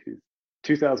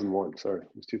 2001. Sorry,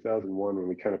 it was 2001 when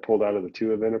we kind of pulled out of the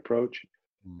 2-event approach.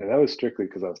 And that was strictly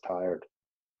because I was tired.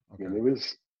 Okay. I mean,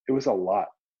 it was a lot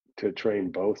to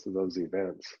train both of those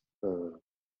events.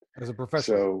 As a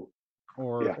professional,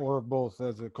 so yeah. or both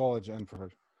as a college and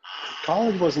professional.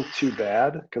 College wasn't too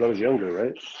bad because I was younger,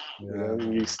 right? Yeah.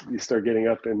 You start getting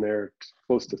up in there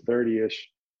close to 30-ish.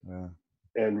 Yeah.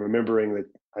 And remembering that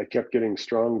I kept getting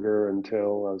stronger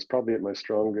until I was probably at my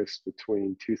strongest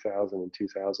between 2000 and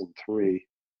 2003.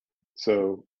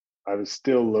 So I was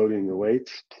still loading the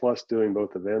weights, plus doing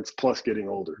both events, plus getting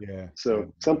older. Yeah.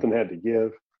 So something had to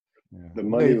give. Yeah. The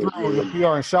money was really the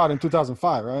PR and shot in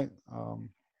 2005, right?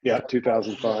 Yeah,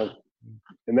 2005.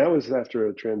 And that was after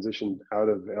a transition out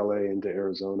of LA into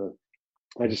Arizona.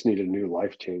 I just needed a new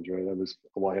life change, right? I was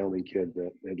a Wyoming kid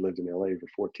that had lived in LA for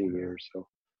 14 years. So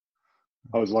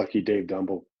I was lucky Dave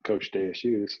Dumble coached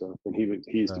ASU. So, and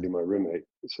he used to be my roommate.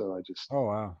 So I just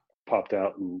popped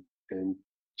out and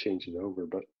changed it over.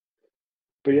 But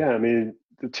yeah, I mean,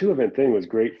 the 2-event thing was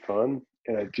great fun.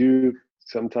 And I do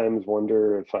sometimes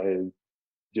wonder if I had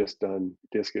just done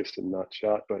discus and not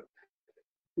shot, but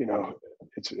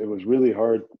it was really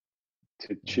hard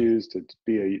to choose to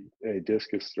be a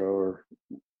discus thrower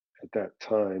at that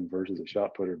time versus a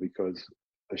shot putter because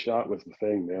the shot was the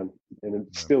thing, man, and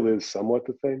it still is somewhat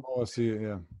the thing. Oh, I see it.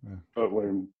 Yeah. But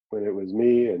when it was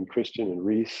me and Christian and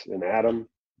Reese and Adam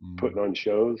putting on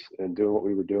shows and doing what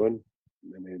we were doing,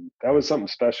 I mean, that was something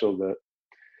special that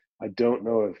I don't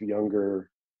know if younger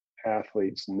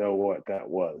athletes know what that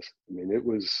was. I mean, that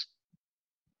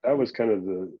was kind of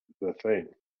the thing.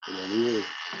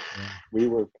 We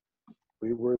were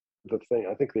the thing.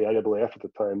 I think the IAAF at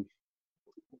the time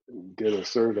did a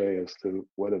survey as to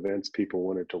what events people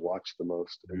wanted to watch the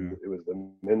most, and it was the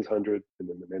men's 100 and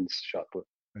then the men's shot put.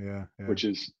 Yeah. Which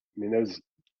is, I mean,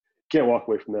 can't walk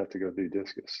away from that to go do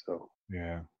discus. So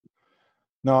yeah.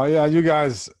 No, yeah, you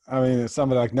guys. I mean,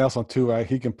 somebody like Nelson too, right?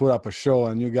 He can put up a show,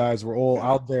 and you guys were all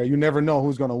out there. You never know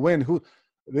who's going to win.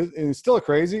 It's still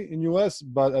crazy in U.S.,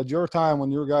 but at your time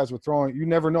when your guys were throwing, you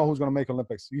never know who's going to make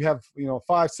Olympics. You have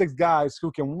 5-6 guys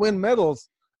who can win medals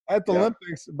at the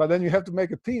Olympics, but then you have to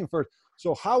make a team first.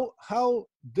 So how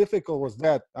difficult was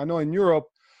that? I know in Europe,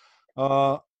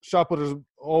 shot putters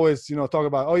always talk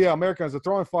about, oh yeah, Americans are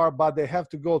throwing far, but they have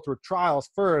to go through trials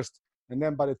first, and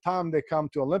then by the time they come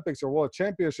to Olympics or World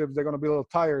Championships, they're going to be a little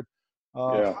tired.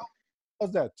 How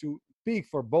was that to peak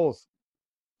for both?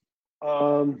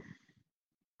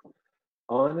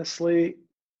 Honestly,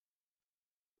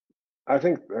 I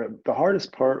think the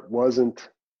hardest part wasn't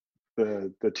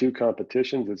the 2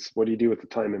 competitions. It's what do you do with the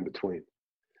time in between?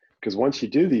 Because once you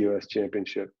do the U.S.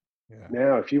 Championship,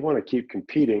 now if you want to keep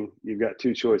competing, you've got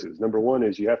 2 choices. Number one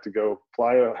is you have to go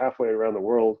fly halfway around the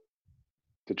world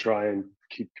to try and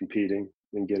keep competing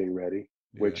and getting ready,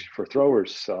 which for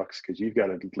throwers sucks because you've got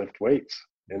to lift weights.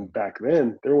 And back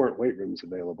then, there weren't weight rooms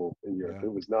available in Europe.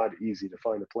 It was not easy to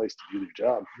find a place to do your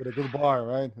job. With a good bar,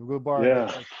 right? A good bar.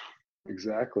 Yeah,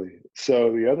 exactly.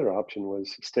 So the other option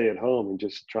was stay at home and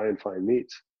just try and find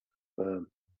meets.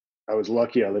 I was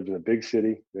lucky. I lived in a big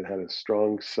city that had a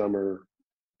strong summer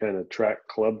kind of track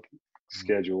club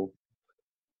schedule.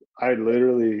 I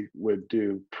literally would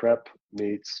do prep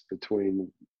meets between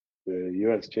the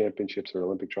U.S. Championships or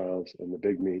Olympic trials and the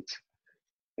big meets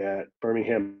at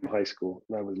Birmingham High School.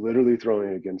 And I was literally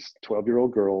throwing against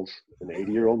 12-year-old girls and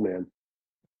 80-year-old men,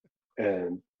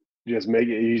 and you just make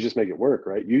it work,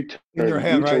 right? You turn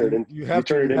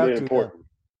it into important.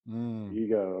 You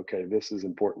go, okay, this is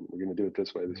important. We're going to do it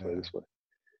this way, this way.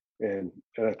 And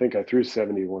I think I threw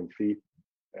 71 feet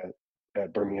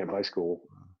at Birmingham High School.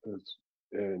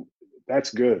 And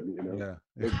that's good,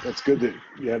 That's good that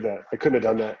you have that. I couldn't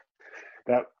have done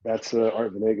that. That's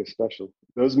Art Venegas special.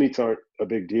 Those meets aren't a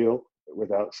big deal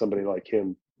without somebody like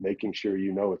him making sure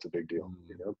it's a big deal,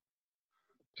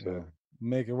 So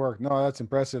make it work. No, that's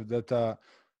impressive. That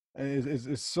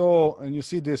it's so, and you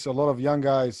see this a lot of young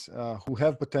guys who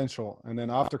have potential, and then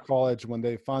after college, when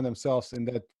they find themselves in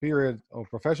that period of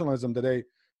professionalism, that they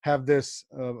have this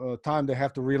time they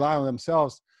have to rely on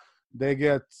themselves, they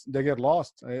get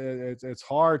lost. It's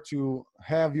hard to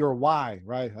have your why,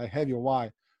 right? I have your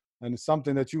why. And it's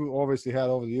something that you obviously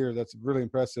had over the years. That's really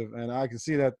impressive. And I can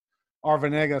see that Art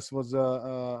Venegas was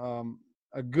a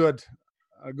good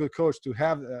coach to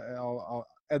have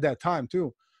at that time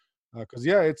too. Because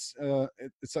it's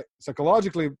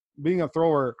psychologically being a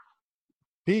thrower,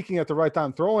 peaking at the right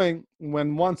time, throwing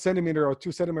when 1 centimeter or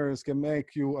 2 centimeters can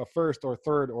make you a first or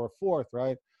third or fourth,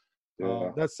 right?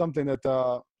 Yeah. That's something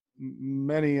that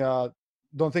many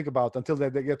don't think about until they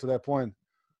get to that point.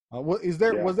 Was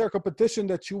there a competition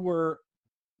that you were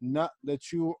not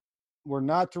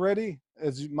ready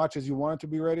as much as you wanted to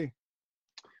be ready?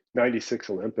 96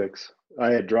 Olympics.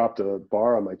 I had dropped a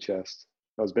bar on my chest.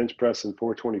 I was bench pressing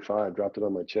 425, dropped it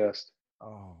on my chest.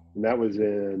 Oh. And that was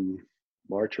in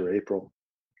March or April.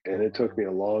 And it took me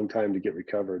a long time to get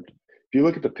recovered. If you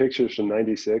look at the pictures from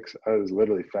 96, I was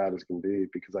literally fat as can be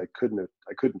because I couldn't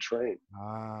train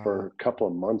for a couple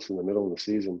of months in the middle of the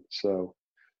season. So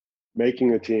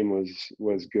making a team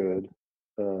was good.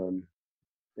 And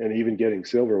even getting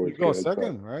silver was good.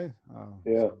 Second, right?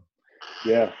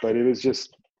 Yeah. But it was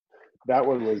just, that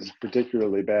one was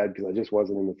particularly bad because I just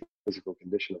wasn't in the physical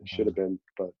condition I should have been,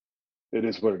 but it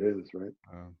is what it is, right?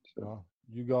 So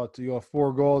you got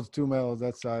 4 golds, 2 medals.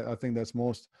 That's I think that's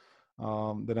most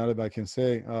that anybody can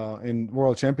say in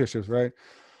world championships, right?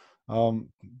 So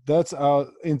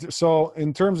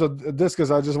in terms of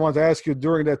discus, I just want to ask you,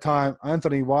 during that time,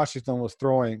 Anthony Washington was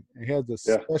throwing. He had this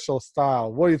special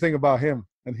style. What do you think about him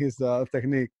and his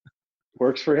technique?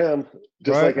 Works for him,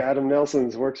 just like Adam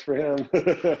Nelson's works for him.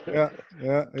 Yeah.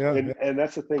 And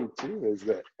that's the thing too, is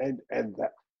that and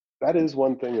that is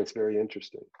one thing that's very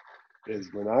interesting,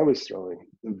 is when I was throwing,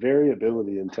 the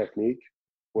variability in technique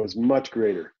was much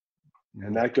greater. Mm-hmm.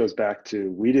 And that goes back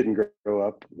to, we didn't grow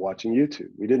up watching YouTube.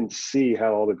 We didn't see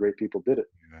how all the great people did it.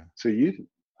 Yeah. So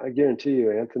I guarantee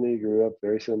you, Anthony grew up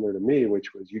very similar to me,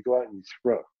 which was you go out and you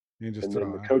throw. Then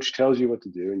the coach tells you what to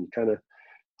do, and you kind of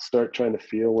start trying to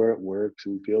feel where it works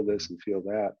and feel this and feel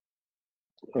that.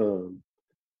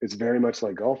 It's very much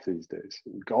like golf these days.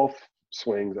 Golf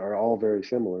swings are all very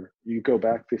similar. You go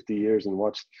back 50 years and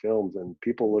watch the films, and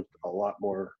people look a lot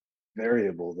more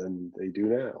variable than they do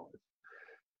now.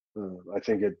 I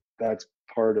think that's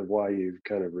part of why you've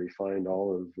kind of refined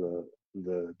all of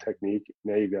the technique.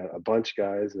 Now you've got a bunch of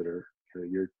guys that are,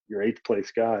 your 8th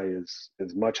place guy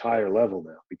is much higher level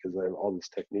now because all this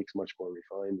technique's much more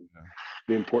refined. And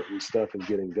the important stuff is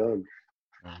getting done.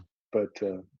 Yeah. But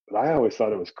I always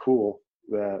thought it was cool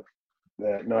that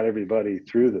not everybody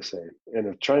threw the same,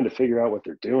 and trying to figure out what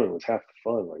they're doing was half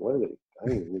the fun. Like, what are they? I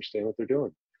don't even understand what they're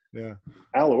doing. Yeah.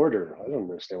 Al Order, I don't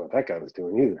understand what that guy was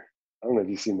doing either. I don't know if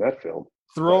you've seen that film.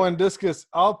 Throwing discus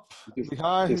up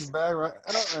behind his back, right?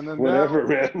 And then whatever,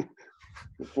 man.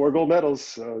 4 gold medals,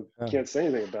 so can't say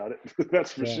anything about it.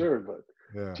 That's for sure.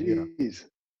 But geez,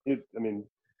 I mean,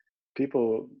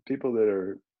 people that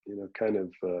are kind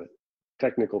of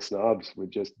technical snobs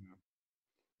would just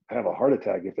have a heart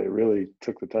attack if they really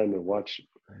took the time to watch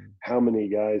how many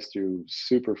guys threw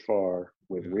super far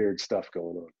with weird stuff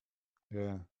going on.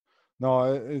 Yeah.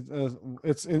 No,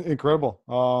 it's incredible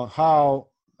how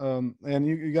and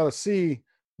you got to see,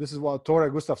 this is what Tore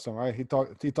Gustafsson, right? He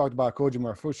talked about Koji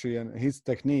Marafushi and his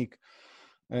technique,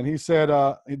 and he said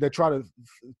they tried to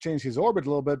change his orbit a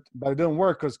little bit, but it didn't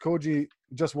work because Koji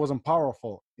just wasn't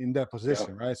powerful in that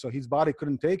position, right? So his body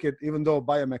couldn't take it, even though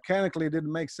biomechanically it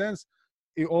didn't make sense.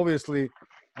 It obviously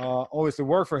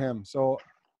worked for him. So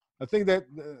I think that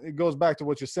it goes back to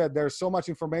what you said. There's so much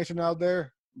information out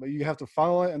there, but you have to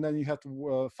follow it, and then you have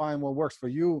to find what works for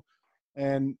you,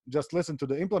 and just listen to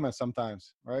the implement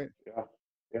sometimes, right?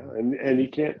 Yeah, and you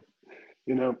can't,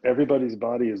 everybody's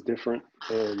body is different,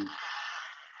 and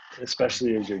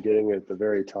especially as you're getting at the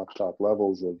very top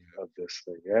levels of this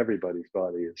thing, everybody's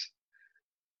body is,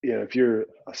 if you're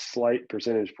a slight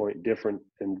percentage point different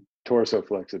in torso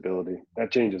flexibility,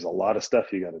 that changes a lot of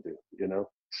stuff you got to do,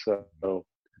 So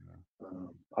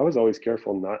I was always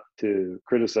careful not to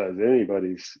criticize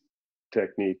anybody's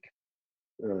technique.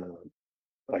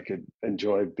 I could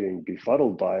enjoy being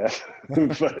befuddled by it,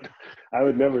 but I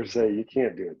would never say you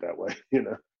can't do it that way,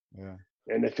 Yeah.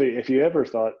 And if you ever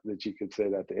thought that you could say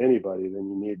that to anybody, then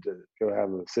you need to go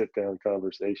have a sit down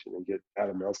conversation and get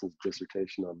Adam Nelson's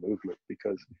dissertation on movement,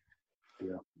 because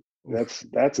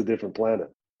that's a different planet.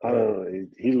 I don't know.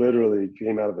 He literally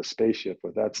came out of a spaceship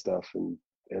with that stuff, and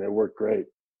it worked great.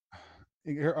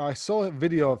 I saw a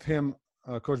video of him.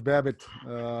 Coach Babbitt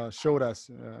showed us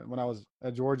when I was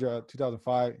at Georgia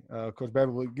 2005. Coach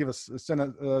Babbitt will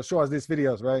show us these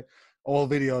videos, right? All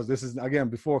videos. This is, again,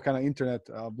 before kind of internet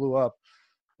blew up.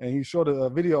 And he showed a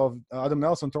video of Adam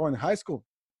Nelson throwing in high school,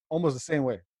 almost the same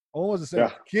way. Almost the same.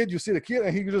 Kid, you see the kid,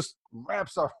 and he just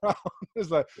wraps around. It's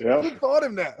like, who taught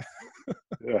him that?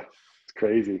 It's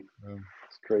crazy.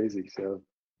 It's crazy. So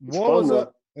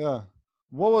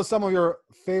what was some of your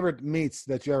favorite meets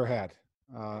that you ever had?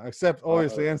 Except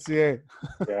obviously NCAA.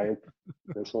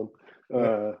 This one.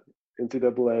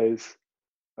 NCAAs.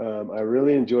 I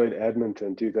really enjoyed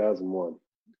Edmonton 2001.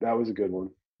 That was a good one.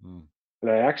 Mm.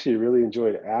 And I actually really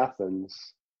enjoyed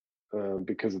Athens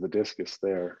because of the discus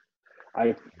there.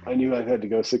 I knew I had to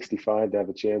go 65 to have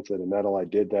a chance at a medal. I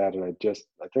did that, and I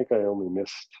think I only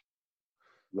missed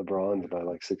the bronze by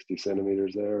like 60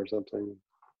 centimeters there or something,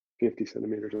 50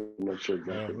 centimeters. I'm not sure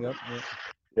exactly. Yep, yep.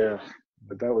 Yeah,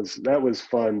 but that was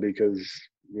fun because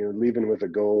leaving with a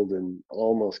gold and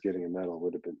almost getting a medal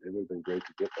would have been great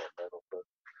to get that medal.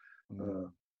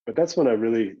 But that's when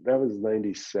that was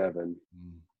 97,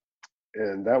 Mm.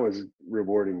 and that was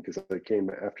rewarding because I came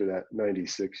after that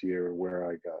 96 year where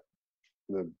I got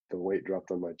the weight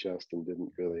dropped on my chest and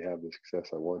didn't really have the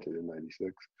success I wanted in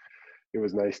 96. It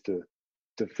was nice to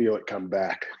feel it come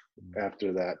back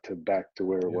after that to back to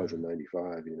where it was in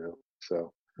 95,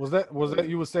 So Was that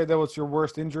you would say that was your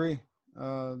worst injury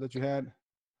that you had?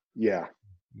 yeah,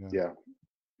 Yeah. yeah,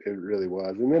 it really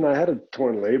was. And then I had a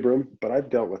torn labrum, but I've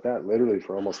dealt with that literally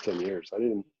for almost 10 years. I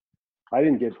didn't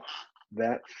get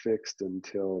that fixed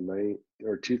until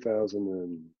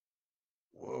 2006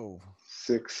 Whoa.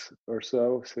 or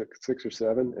so, six or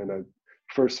seven, and I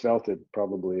first felt it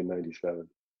probably in 97.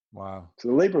 Wow. So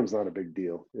the labrum's not a big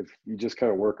deal if you just kind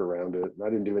of work around it. I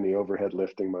didn't do any overhead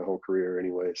lifting my whole career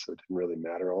anyway, so it didn't really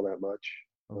matter all that much.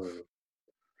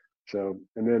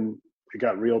 And then it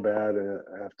got real bad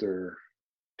after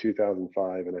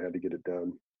 2005, and I had to get it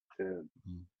done and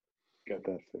got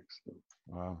that fixed. So.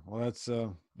 Wow. Well, that's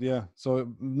yeah.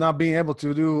 So not being able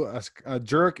to do a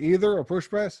jerk either, a push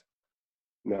press.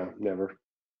 No, never.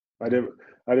 I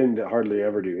didn't hardly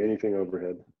ever do anything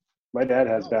overhead. My dad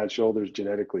has bad shoulders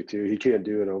genetically too. He can't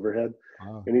do it overhead.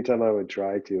 Wow. Anytime I would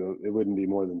try to, it wouldn't be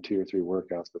more than 2 or 3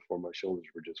 workouts before my shoulders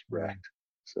were just wrecked.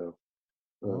 So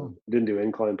didn't do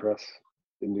incline press,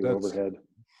 didn't do overhead.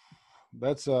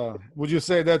 That's would you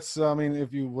say that's I mean,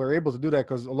 if you were able to do that,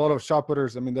 because a lot of shot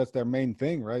putters, I mean, that's their main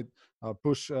thing, right?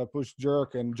 Push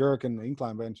jerk and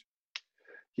incline bench.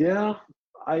 Yeah,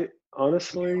 I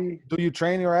honestly, do you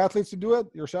train your athletes to do it,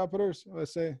 your shot putters,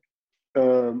 let's say?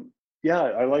 Yeah,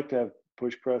 I like to have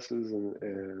push presses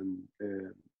and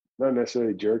not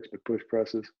necessarily jerks, but push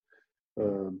presses.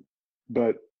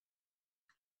 But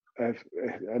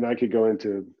I could go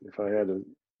into, if I had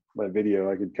my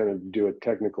video, I could kind of do a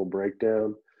technical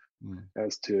breakdown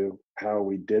as to how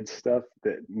we did stuff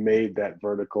that made that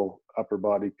vertical upper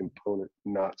body component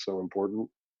not so important.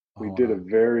 We did a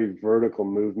very vertical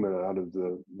movement out of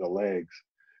the legs,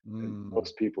 and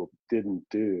most people didn't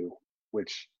do,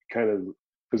 which kind of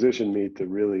positioned me to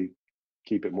really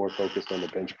keep it more focused on the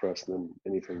bench press than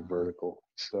anything vertical.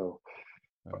 So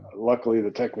luckily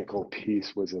the technical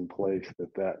piece was in place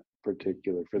that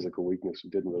particular physical weakness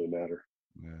didn't really matter.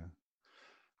 Yeah.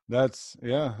 That's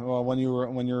well, when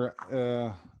you're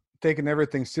taking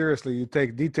everything seriously, you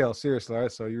take detail seriously,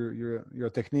 right? So your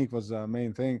technique was the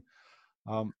main thing.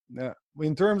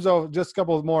 In terms of just a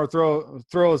couple of more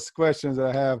throws questions that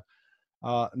I have,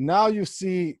 now you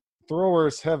see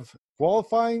throwers have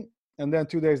qualifying and then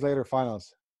 2 days later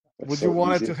finals. Would you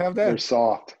want it to have that? They're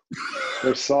soft.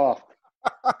 They're soft.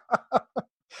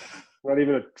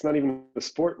 It's not even a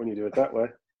sport when you do it that way.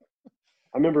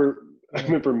 I remember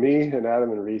me and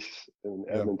Adam and Reese in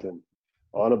Edmonton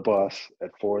on a bus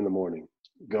at 4 a.m.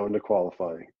 going to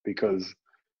qualifying because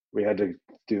we had to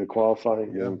do the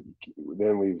qualifying.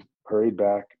 Then we hurried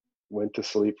back, went to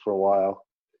sleep for a while,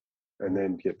 and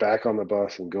then get back on the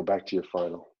bus and go back to your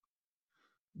final.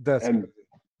 You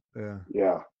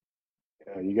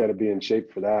got to be in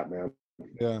shape for that, man.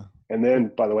 Yeah. And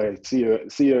then, by the way, see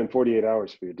you in 48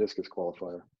 hours for your discus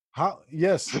qualifier.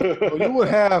 Yes. So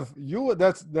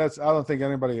that's I don't think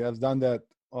anybody has done that.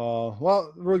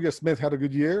 Well, Roger Smith had a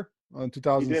good year in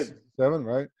 2007,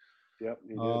 right? Yep,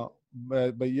 he did.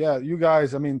 But yeah, you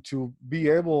guys, I mean, to be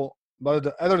able,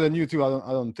 but other than you two, I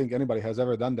don't think anybody has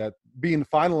ever done that. Be in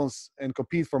finals and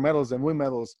compete for medals and win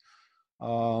medals,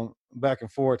 back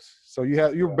and forth. So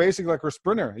you're basically like a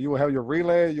sprinter. You will have your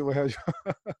relay. You will have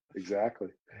your exactly.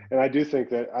 And I do think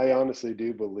that I honestly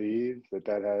do believe that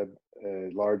had a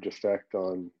large effect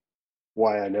on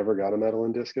why I never got a medal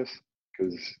in discus,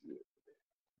 because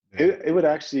it would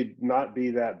actually not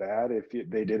be that bad if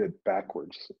they did it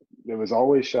backwards. There was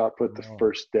always shot put the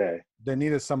first day. They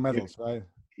needed some medals, right?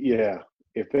 Yeah.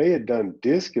 If they had done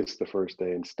discus the first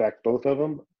day and stacked both of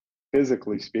them,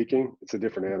 physically speaking, it's a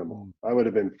different animal. I would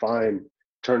have been fine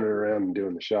turning around and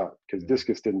doing the shot because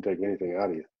discus didn't take anything out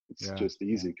of you. It's just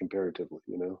easy comparatively,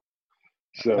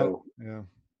 So,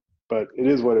 but it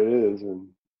is what it is, and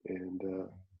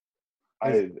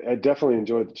I definitely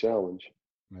enjoyed the challenge.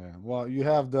 Yeah, well, you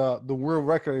have the world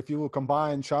record. If you will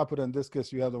combine shot put and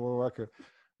discus, you have the world record.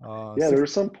 Yeah, there Six,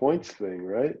 was some points thing,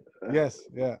 right? yes,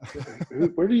 yeah.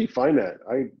 Where do you find that?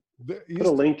 I There put a used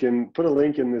to, link in. Put a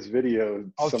link in this video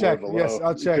I'll somewhere check. Yes, below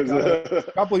I'll check. because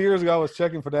A couple of years ago, I was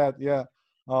checking for that. Yeah.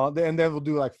 And then we'll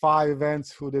do like 5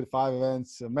 events. Who did 5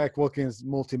 events? Mac Wilkins,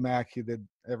 multi-Mac. He did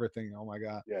everything. Oh my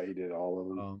God. yeah, he did all of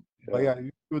them. But Yeah. yeah,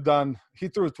 you done. He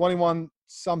threw 21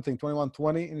 something,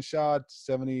 21-20 in shot,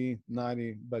 70,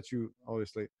 90. But you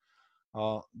obviously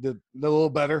did a little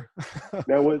better.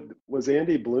 Now, was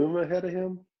Andy Bloom ahead of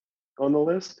him on the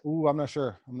list? Ooh, I'm not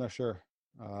sure. I'm not sure.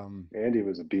 Andy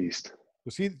was a beast.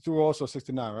 Was he threw also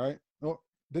 69, right? No,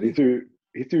 did He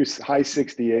he? threw high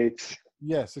 68s,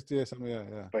 Yeah, 68 something. Yeah,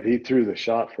 yeah. but he threw the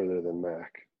shot further than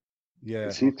Mac. Yeah.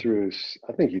 Because he Okay. threw,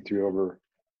 I think he threw over.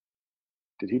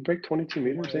 Did he break 22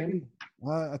 meters, Andy?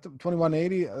 2180. I think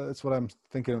 2180. That's what I'm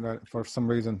thinking for some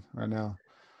reason right now.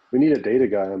 We need a data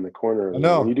guy on the corner. I When you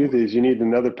know. do these, you need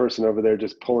another person over there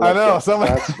just pulling I up know.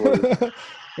 stats for you.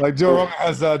 Like Joe Rogan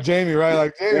has Jamie, right?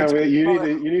 Like Jamie. Yeah, check you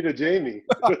it out. need a Jamie.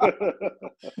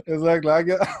 Exactly.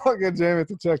 I'll get Jamie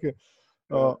to check it.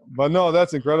 But no,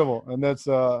 that's incredible, and that's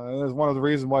one of the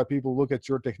reasons why people look at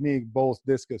your technique, both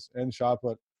discus and shot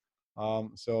put.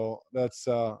 So that's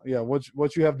yeah,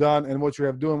 what you have done and what you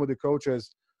have doing with the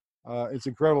coaches, it's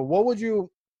incredible. What would you?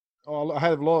 I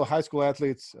had a lot of high school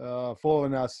athletes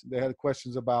following us. They had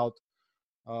questions about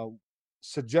uh,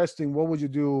 suggesting what would you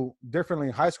do differently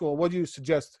in high school. What do you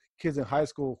suggest kids in high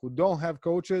school who don't have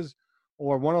coaches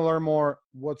or want to learn more?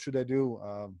 What should they do?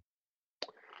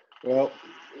 Well,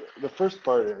 the first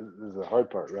part is the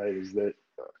hard part, right? Is that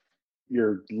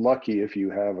you're lucky if you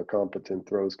have a competent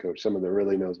throws coach, someone that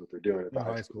really knows what they're doing at the In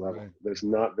high high school school, level. right? That's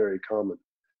not very common.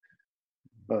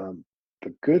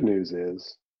 The good news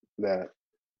is that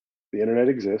the internet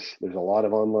exists. There's a lot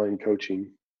of online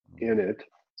coaching in it,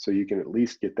 so you can at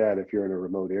least get that if you're in a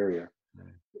remote area.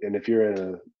 And if you're in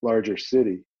a larger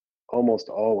city, almost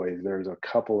always there's a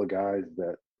couple of guys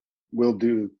that will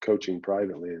do coaching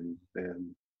privately,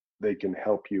 and they can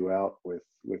help you out with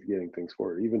getting things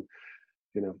forward. Even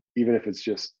if it's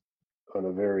just on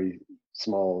a very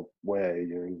small way,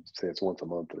 say it's once a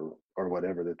month or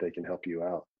whatever, that they can help you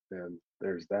out. And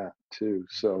there's that too.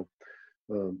 So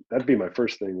that'd be my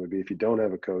first thing, would be, if you don't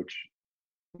have a coach,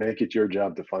 make it your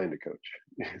job to find a coach.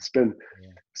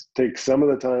 Take some of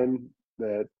the time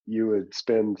that you would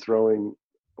spend throwing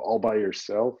all by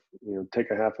yourself,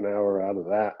 take a half an hour out of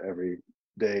that every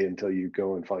day until you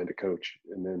go and find a coach,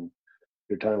 and then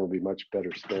your time will be much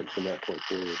better spent from that point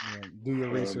forward. Yeah, do your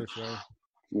research, right?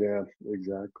 Yeah,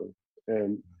 exactly.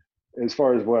 And as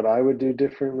far as what I would do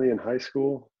differently in high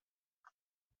school,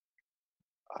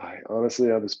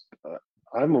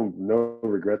 I'm a no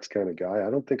regrets kind of guy. I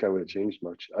don't think I would have changed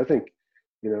much. I think,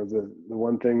 the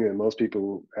one thing that most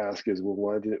people ask is,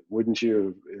 well, wouldn't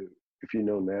you, if you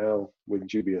know now,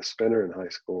 wouldn't you be a spinner in high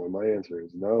school? And my answer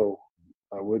is no,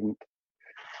 I wouldn't.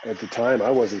 At the time,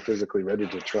 I wasn't physically ready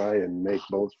to try and make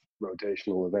both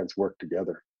rotational events work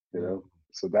together,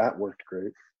 so that worked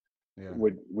great. Yeah.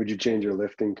 Would you change your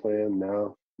lifting plan?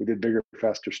 No. We did bigger,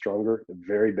 faster, stronger,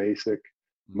 very basic,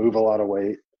 move a lot of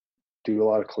weight, do a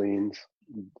lot of cleans,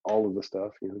 all of the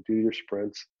stuff, do your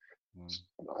sprints.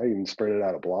 I even sprinted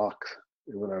out of blocks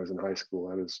when I was in high school.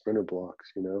 I was sprinter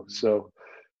blocks, so,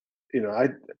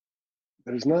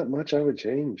 there's not much I would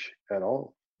change at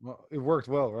all. Well, it worked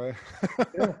well, right?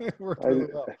 Yeah. It worked really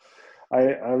well.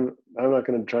 I'm not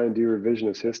going to try and do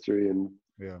revisionist history and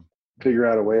figure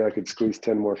out a way I could squeeze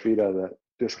 10 more feet out of that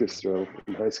discus throw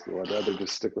in high school. I'd rather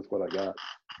just stick with what I got.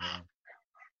 Yeah.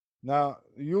 Now,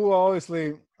 you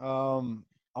obviously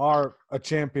are a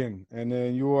champion, and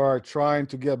then you are trying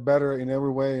to get better in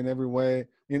every way,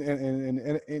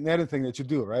 in anything that you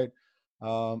do, right?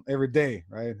 Every day,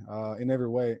 right? In every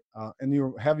way. And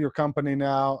you have your company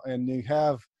now, and you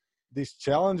have these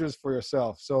challenges for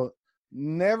yourself. So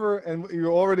never, and you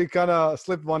already kind of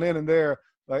slipped one in there,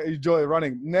 like enjoy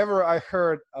running. Never I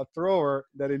heard a thrower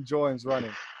that enjoys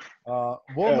running.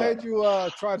 What made you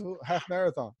try to half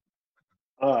marathon?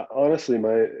 Honestly,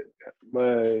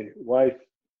 my wife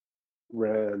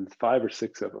ran 5 or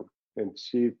 6 of them, and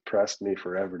she pressed me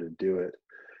forever to do it.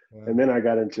 Yeah. And then I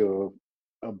got into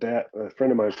a bet. A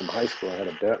friend of mine from high school, I had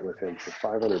a bet with him for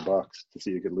 $500 to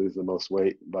see who could lose the most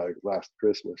weight by last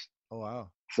Christmas. Oh, wow.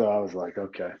 So I was like,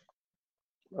 okay,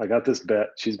 I got this bet.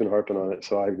 She's been harping on it,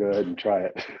 so I go ahead and try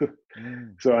it.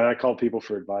 So I called people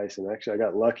for advice, and actually I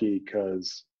got lucky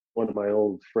because one of my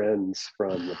old friends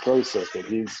from the pro circuit,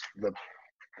 he's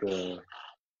the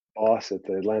boss at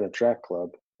the Atlanta Track Club,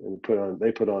 and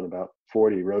they put on about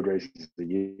 40 road races a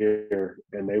year,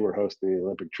 and they were hosting the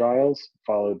Olympic trials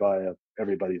followed by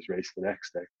everybody's race the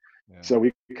next day. Yeah. So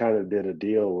we kind of did a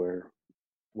deal where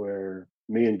where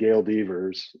me and Gail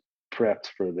Devers prepped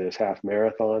for this half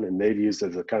marathon, and they've used it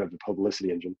as a kind of a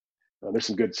publicity engine. There's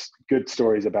some good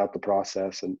stories about the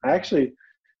process, and I actually,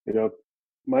 you know,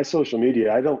 my social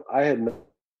media, I had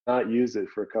not used it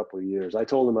for a couple of years. I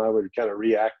told them I would kind of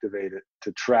reactivate it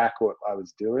to track what I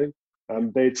was doing. I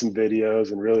made some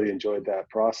videos and really enjoyed that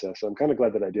process. So I'm kind of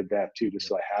glad that I did that too, just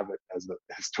so I have it as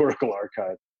a historical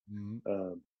archive.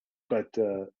 But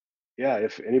yeah,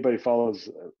 if anybody follows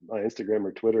my Instagram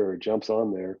or Twitter or jumps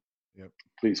on there,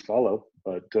 please follow.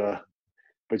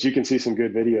 But you can see some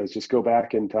good videos. Just go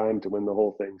back in time to when the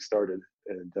whole thing started,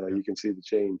 and you can see the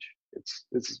change.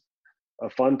 It's a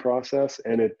fun process,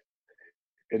 and it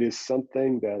is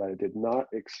something that I did not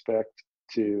expect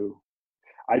to.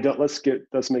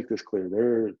 Let's make this clear.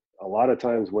 There are a lot of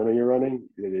times when you're running,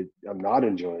 I'm not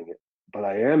enjoying it, but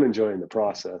I am enjoying the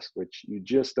process, which you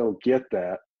just don't get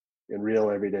that in real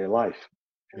everyday life.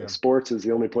 Sports is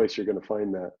the only place you're going to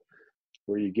find that,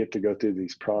 where you get to go through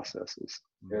these processes.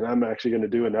 And I'm actually going to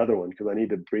do another one because I need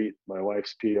to beat my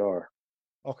wife's PR.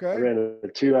 Okay. I ran a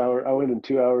 2 hour. I went in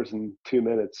 2 hours and 2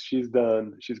 minutes. She's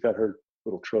done. She's got her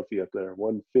little trophy up there.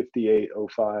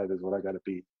 1:58:05 is what I got to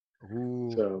beat. Ooh,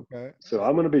 so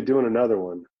I'm going to be doing another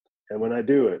one, and when I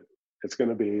do it, it's going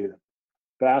to be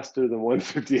faster than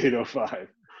 1:58:05.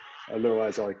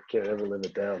 Otherwise, I can't ever live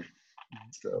it down.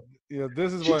 So yeah,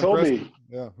 this is she what told me.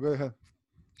 Yeah, go ahead.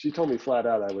 She told me flat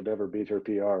out I would never beat her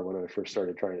PR when I first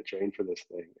started trying to train for this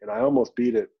thing, and I almost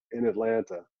beat it in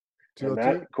Atlanta. And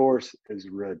that course is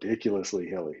ridiculously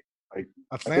hilly.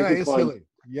 Atlanta is hilly.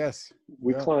 Yes.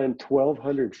 We climbed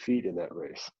 1,200 feet in that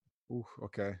race. Ooh,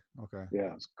 okay.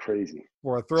 Yeah, it's crazy.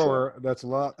 For a thrower, that's a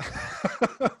lot.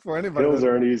 For anybody. Hills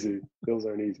aren't easy.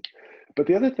 But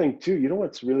the other thing too, you know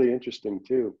what's really interesting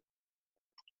too,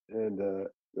 and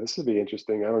this would be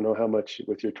interesting. I don't know how much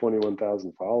with your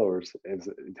 21,000 followers is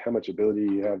how much ability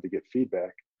you have to get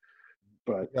feedback.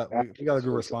 But we got a good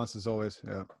response as always.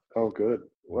 Yeah. Oh, good.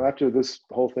 Well, after this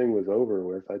whole thing was over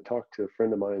with, I talked to a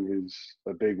friend of mine who's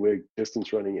a bigwig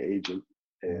distance running agent,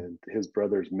 and his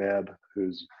brother's Meb,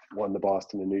 who's won the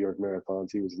Boston and New York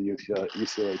marathons. He was the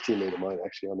UCLA teammate of mine,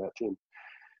 actually, on that team.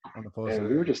 And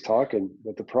we were just talking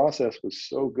that the process was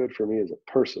so good for me as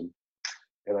a person,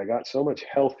 and I got so much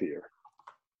healthier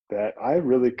that I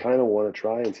really kind of want to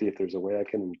try and see if there's a way I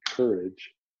can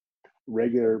encourage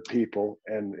regular people,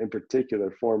 and in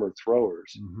particular former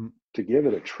throwers, to give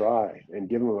it a try and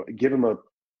give them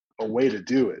a way to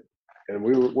do it. And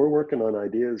we're working on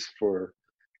ideas for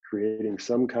creating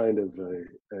some kind of a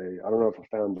I don't know if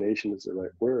a foundation is the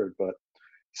right word, but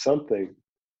something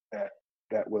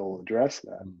that will address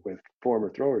that with former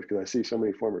throwers, because I see so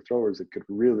many former throwers that could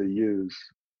really use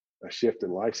a shift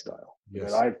in lifestyle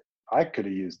that I could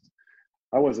have used.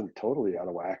 I wasn't totally out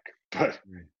of whack,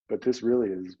 but this really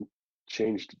has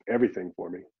changed everything for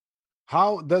me.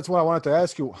 That's what I wanted to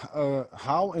ask you.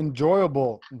 How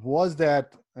enjoyable was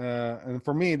that? And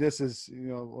for me, this is,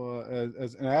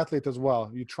 as an athlete as well,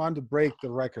 you're trying to break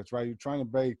the records, right? You're trying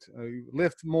to you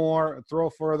lift more, throw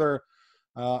further.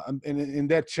 And in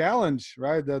that challenge,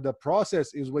 right? The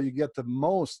process is where you get the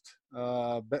most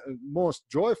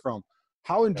joy from.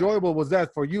 How enjoyable was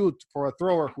that for you, for a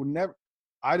thrower who never,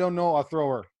 I don't know a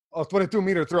thrower, a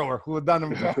 22-meter thrower who had done a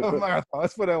marathon.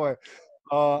 Let's put it that way.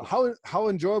 How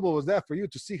enjoyable was that for you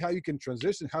to see how you can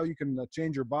transition, how you can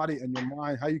change your body and your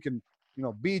mind, how you can,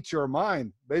 beat your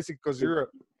mind, basically, because you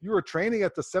were training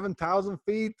at the 7,000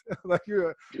 feet, like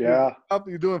you're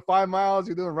doing 5 miles,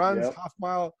 you're doing runs, half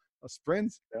mile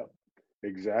sprints. Yeah,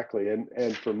 exactly.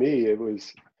 And for me, it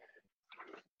was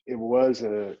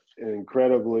an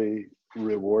incredibly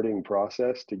rewarding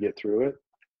process to get through it.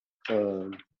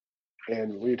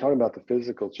 And when you're talking about the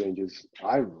physical changes,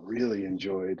 I really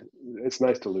enjoyed. It's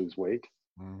nice to lose weight,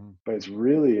 but it's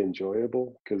really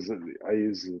enjoyable because I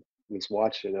use this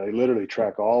watch and I literally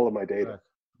track all of my data.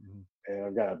 And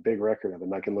I've got a big record of it.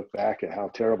 And I can look back at how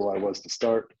terrible I was to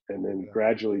start, and then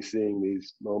gradually seeing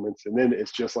these moments. And then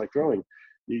it's just like throwing.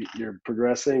 You're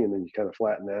progressing, and then you kind of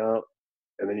flatten out,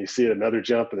 and then you see another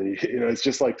jump, and then it's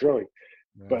just like throwing.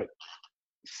 But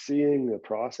seeing the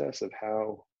process of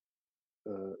how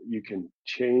you can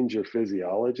change your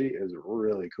physiology is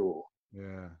really cool.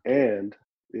 Yeah. And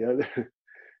the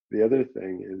other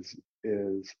thing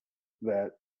is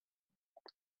that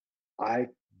I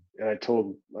have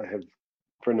a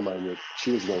friend of mine that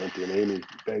she was an Olympian, Amy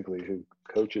Begley, who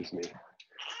coaches me.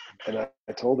 And I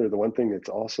told her the one thing that's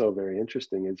also very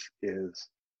interesting is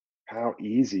how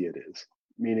easy it is.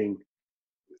 Meaning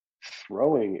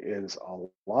throwing is a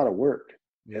lot of work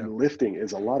and lifting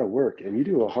is a lot of work. And you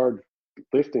do a hard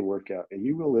lifting workout and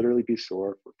you will literally be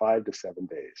sore for 5 to 7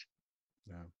 days.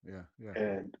 Yeah.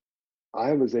 And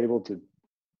I was able to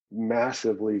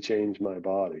massively change my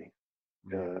body.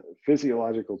 Mm,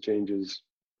 Physiological changes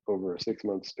over a 6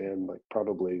 month span, like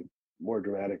probably more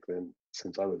dramatic than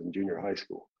since I was in junior high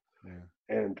school. yeah.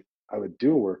 And I would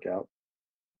do a workout,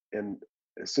 and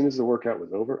as soon as the workout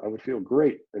was over, I would feel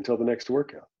great until the next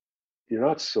workout. You're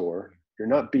not sore, you're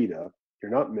Yeah. not beat up,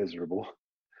 you're not miserable.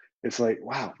 It's like,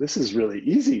 wow, this is really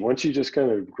easy once you just kind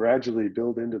of gradually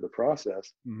build into the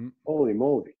process. Hmm. Holy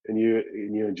moly. And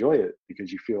you enjoy it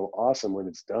because you feel awesome when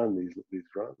it's done, these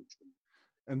runs.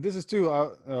 And this is too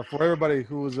for everybody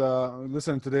who's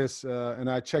listening to this. And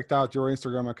I checked out your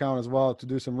Instagram account as well to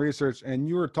do some research. And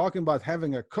you were talking about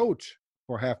having a coach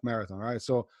for half marathon, right?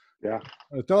 So Yeah.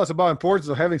 tell us about importance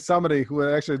of having somebody who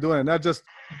are actually doing it, not just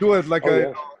do it like Oh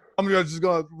yeah. somebody who's just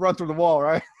going to run through the wall,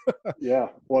 right? Yeah.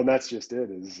 Well, and that's just it.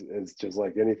 Is just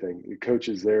like anything. The coach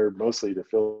is there mostly to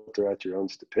filter out your own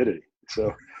stupidity.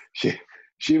 So she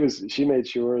she made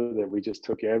sure that we just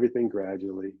took everything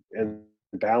gradually and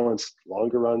balanced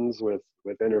longer runs with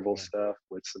interval Yeah. stuff,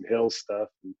 with some hill stuff,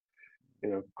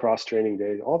 and, cross training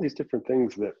days, all these different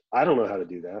things that I don't know how to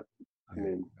do that. I Yeah.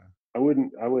 mean, I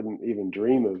wouldn't even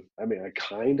dream of. I mean, I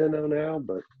kind of know now,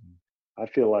 but I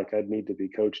feel like I'd need to be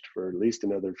coached for at least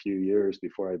another few years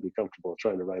before I'd be comfortable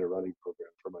trying to write a running program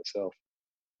for myself.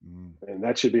 Mm, And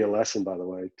that should be a lesson, by the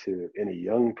way, to any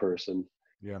young person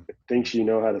yeah. that thinks you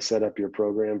know how to set up your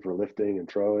program for lifting and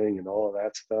throwing and all of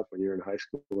that stuff when you're in high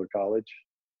school or college.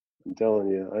 I'm telling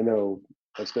you, I know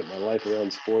I spent my life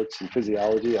around sports and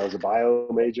physiology. I was a bio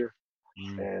major,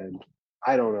 Mm, and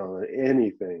I don't know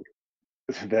anything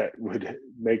that would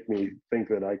make me think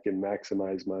that I can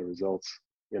maximize my results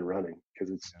in running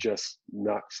because it's yeah. just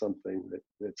not something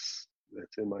that's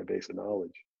in my base of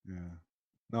knowledge. Yeah.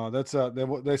 No, that's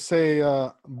they say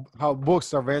how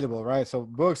books are available, right? So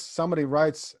books, somebody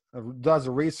writes, does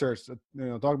the research,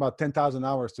 talk about 10,000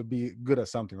 hours to be good at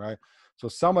something, right? So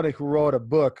somebody who wrote a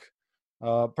book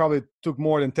probably took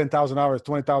more than 10,000 hours,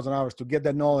 20,000 hours to get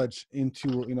that knowledge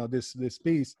into, this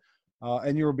piece.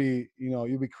 And you'll be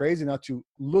crazy not to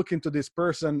look into this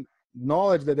person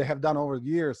knowledge that they have done over the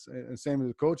years. And same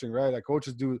with coaching, right? Like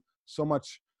coaches do so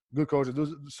much, good coaches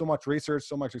do so much research,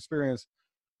 so much experience.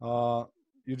 uh,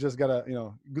 you just gotta,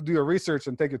 do your research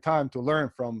and take your time to learn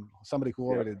from somebody who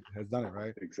Yep, already has done it,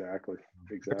 right? exactly,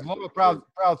 There's a lot exactly. of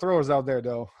proud throwers out there,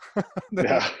 though.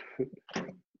 Yeah,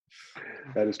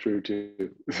 that is true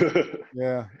too.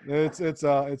 Yeah,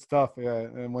 it's tough. Yeah,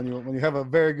 and when you have a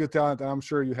very good talent, and I'm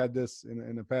sure you had this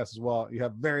in the past as well. You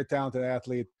have very talented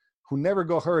athlete who never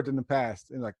got hurt in the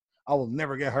past, and like I will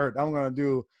never get hurt. I'm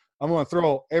gonna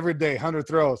throw every day, 100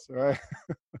 throws, right?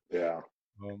 Yeah,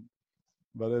 Um,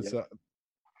 but it's yep,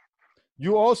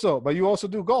 you also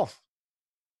do golf.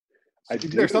 I So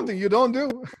is there do. something you don't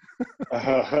do?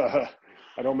 I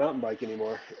don't mountain bike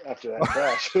anymore after that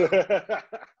crash.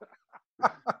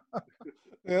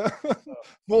 Yeah.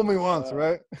 Fool me once, uh,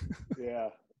 right? yeah.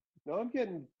 No, I'm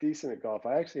getting decent at golf.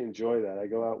 I actually enjoy that. I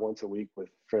go out once a week with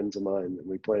friends of mine and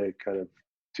we play kind of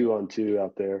 2-on-2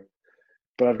 out there.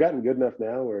 But I've gotten good enough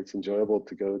now where it's enjoyable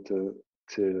to go to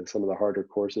some of the harder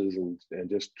courses and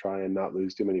just try and not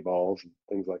lose too many balls and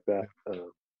things like that.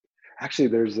 Actually,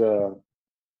 there's I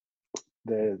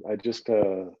just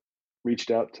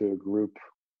reached out to a group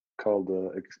called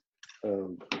let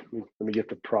me get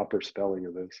the proper spelling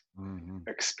of this. Mm-hmm.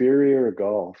 Experior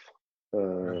Golf,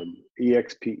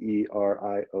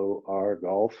 EXPERIOR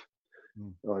Golf.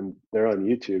 They're on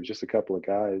YouTube, just a couple of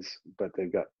guys, but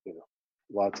they've got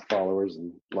lots of followers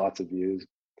and lots of views.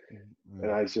 And Yeah.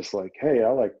 I was just like, hey, I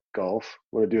like golf.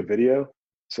 Want to do a video?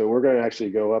 So we're going to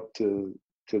actually go up to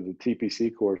the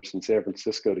TPC course in San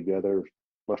Francisco together.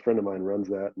 My friend of mine runs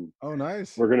that, and Oh,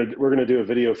 nice. we're gonna do a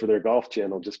video for their golf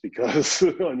channel just because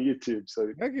on YouTube,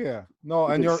 so Heck yeah. No, you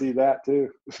and can you're see that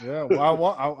too. yeah.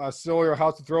 Well, I saw your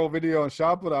how to throw video and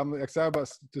shop it. I'm excited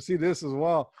to see this as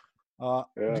well. Do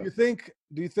Yeah. you think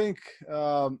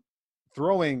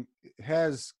throwing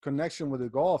has connection with the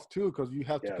golf too? Because you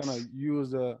have to kind of Yes.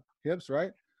 use the hips,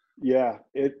 right? Yeah.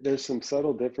 There's some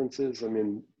subtle differences. I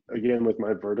mean, again, with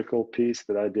my vertical piece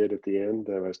that I did at the end,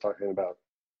 that I was talking about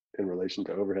in relation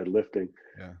to overhead lifting,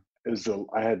 Yeah.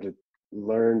 I had to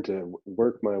learn to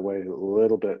work my way a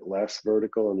little bit less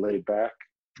vertical and laid back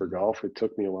for Mm. golf. It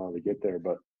took me a while to get there,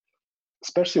 but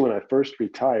especially when I first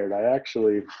retired, I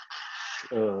actually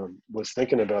was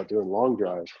thinking about doing long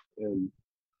drive, and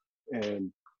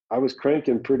I was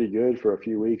cranking pretty good for a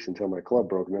few weeks until my club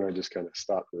broke, and then I just kind of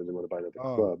stopped because I didn't want to buy another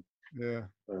Oh, club. yeah.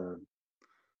 Um,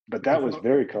 but that was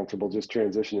very comfortable, just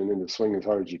transitioning into swing as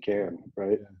hard as you can,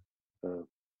 right? Yeah. Uh,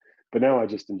 but now I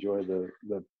just enjoy the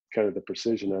kind of the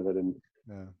precision of it, and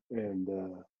And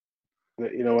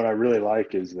what I really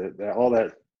like is that all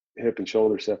that hip and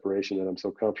shoulder separation that I'm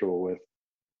so comfortable with,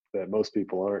 that most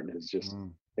people aren't, has just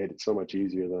made it so much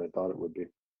easier than I thought it would be.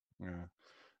 Yeah.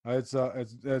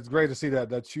 It's great to see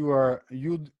that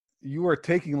you are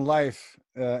taking life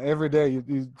every day.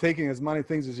 You're taking as many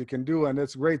things as you can do, and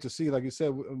it's great to see. Like you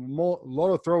said, a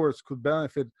lot of throwers could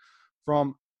benefit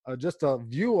from just a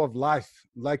view of life,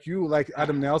 like you, like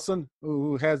Adam Nelson,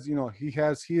 who has he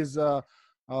has his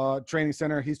training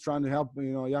center. He's trying to help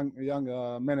young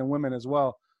men and women as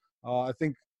well. I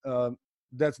think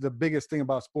that's the biggest thing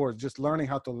about sports: just learning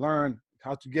how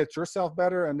to get yourself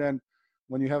better, and then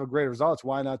when you have a great results,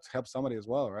 why not help somebody as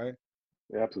well, right?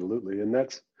 Absolutely. And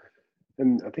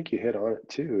I think you hit on it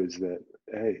too, is that,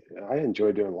 hey, I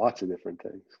enjoy doing lots of different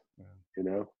things,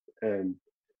 and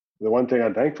the one thing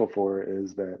I'm thankful for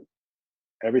is that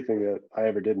everything that I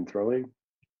ever did in throwing,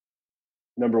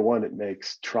 number one, it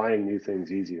makes trying new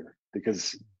things easier,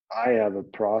 because I have a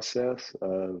process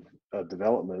of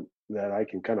development that I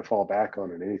can kind of fall back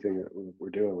on in anything that we're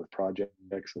doing with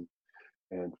projects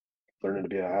and learning to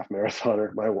be a half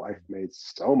marathoner. My wife made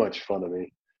so much fun of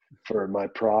me for my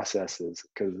processes,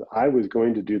 because I was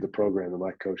going to do the program that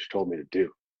my coach told me to do.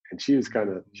 And she was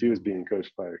being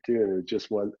coached by her too. And it just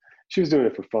she was doing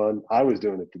it for fun. I was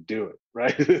doing it to do it.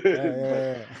 Right.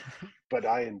 But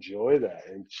I enjoy that.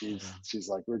 And she's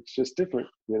like, we're just different,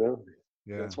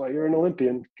 That's why you're an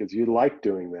Olympian, because you like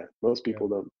doing that. Most people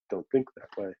don't think that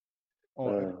way.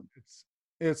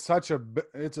 It's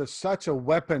such a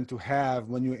weapon to have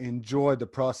when you enjoy the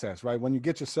process, right? When you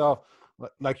get yourself,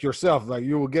 like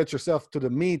you will get yourself to the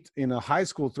meet in a high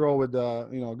school throw with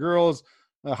girls,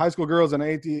 high school girls and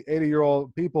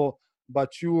 80-year-old people,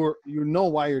 but you know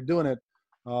why you're doing it.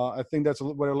 I think that's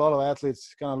where a lot of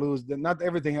athletes kind of lose. That not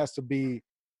everything has to be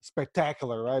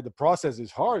spectacular, right? The process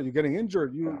is hard. You're getting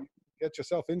injured. You get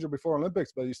yourself injured before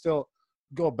Olympics, but you still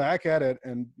go back at it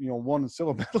and won a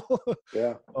silver medal.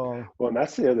 Well, and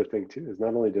that's the other thing too, is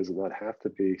not only does it not have to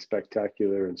be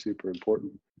spectacular and super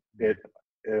important, it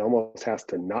almost has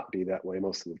to not be that way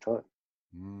most of the time,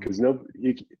 because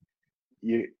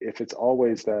if it's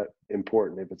always that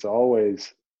important, if it's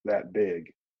always that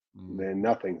big, then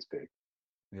nothing's big.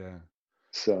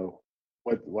 So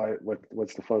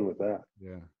what's the fun with that?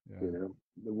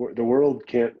 The world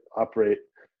can't operate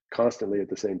constantly at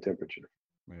the same temperature.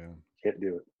 Can't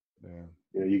do it.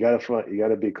 You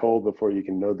gotta be cold before you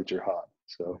can know that you're hot.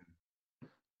 So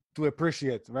to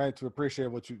appreciate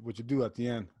what you do at the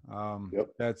end.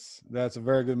 That's a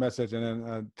very good message. And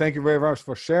then thank you very much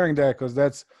for sharing that, because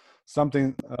that's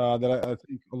something that I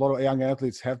think a lot of young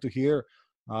athletes have to hear.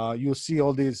 You'll see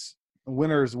all these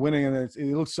winners winning, and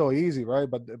it looks so easy, right?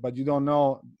 But you don't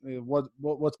know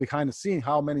what's behind the scene,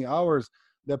 how many hours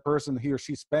that person, he or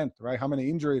she, spent, right? How many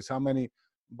injuries, how many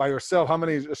by yourself, how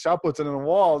many shot puts in a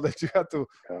wall that you have to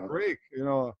break,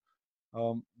 You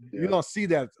don't see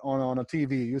that on a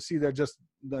TV. You see that just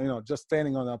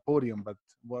standing on a podium. But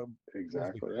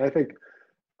exactly. I think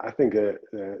that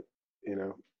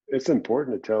it's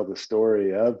important to tell the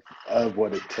story of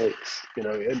what it takes,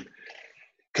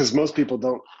 because most people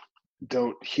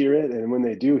don't hear it, and when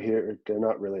they do hear it, they're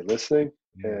not really listening.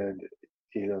 And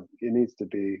it needs to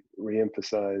be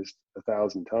reemphasized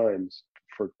 1,000 times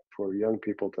for young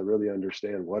people to really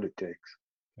understand what it takes.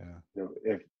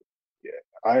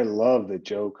 I love that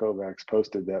Joe Kovacs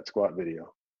posted that squat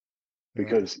video,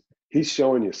 because he's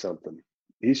showing you something.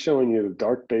 He's showing you a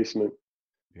dark basement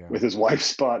with his wife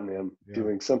spotting him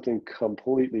doing something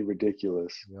completely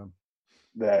ridiculous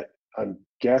that I'm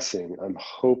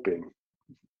hoping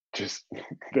just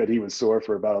that he was sore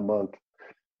for about a month,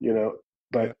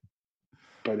 but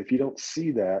if you don't see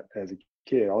that as a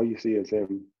kid, all you see is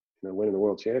him winning the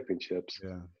world championships.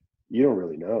 You don't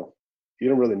really know. You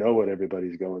don't really know what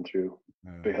everybody's going through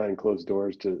behind closed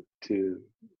doors to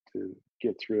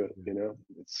get through it. And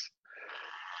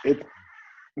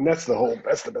that's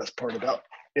the best part about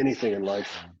anything in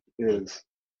life is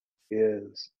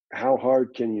how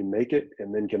hard can you make it,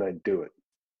 and then can I do it?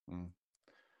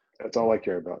 That's all I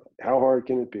care about. How hard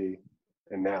can it be,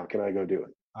 and now can I go do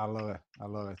it? I love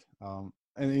it.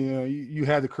 And you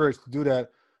had the courage to do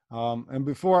that. And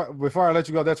before I let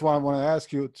you go, that's why I want to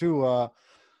ask you too.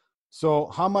 So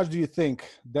how much do you think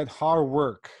that hard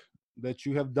work that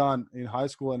you have done in high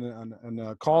school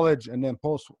and college, and then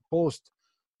post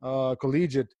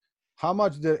collegiate, how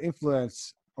much did it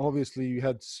influence? Obviously, you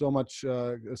had so much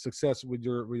success with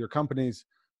your companies.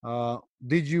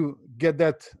 Did you get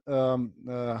that?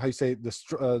 How you say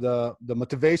the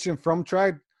motivation from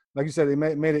track? Like you said, it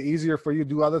made it easier for you to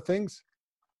do other things.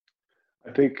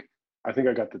 I think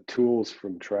I got the tools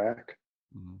from track.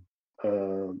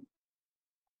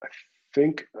 I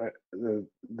think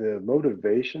the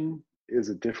motivation is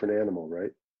a different animal,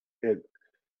 right? It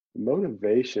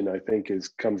Motivation, I think, is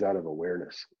comes out of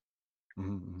awareness.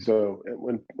 Mm-hmm. So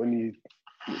when you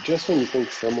when you think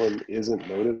someone isn't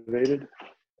motivated,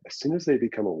 as soon as they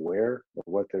become aware of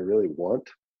what they really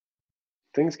want,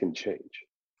 things can change.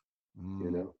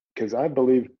 Mm-hmm. Because I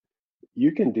believe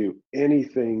you can do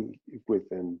anything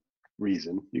within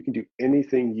reason. You can do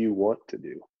anything you want to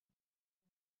do.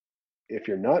 If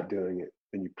you're not doing it,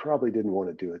 then you probably didn't want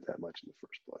to do it that much in the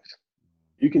first place.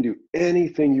 You can do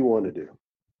anything you want to do.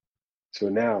 So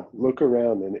now look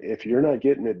around, and if you're not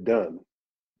getting it done,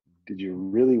 did you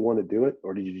really want to do it,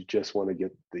 or did you just want to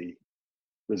get the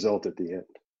result at the end?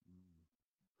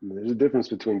 And there's a difference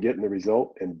between getting the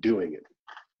result and doing it.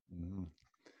 Mm-hmm.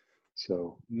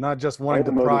 So Not just wanting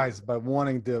the prize, but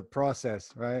wanting the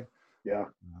process, right? Yeah,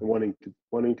 and wanting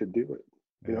to do it.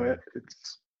 Yeah.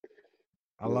 It's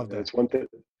I love that.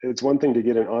 It's one thing to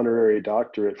get an honorary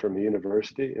doctorate from a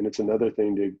university, and it's another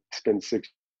thing to spend 6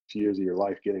 years of your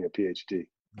life getting a PhD.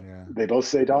 Yeah. They both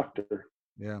say doctor.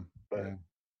 Yeah. But yeah.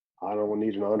 I don't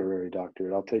need an honorary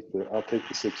doctorate. I'll take the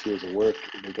 6 years of work,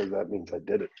 because that means I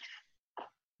did it.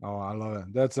 Oh, I love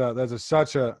it. That's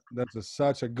such a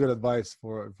good advice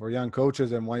for young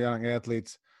coaches and young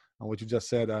athletes on what you just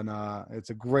said. And it's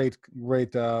a great way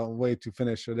to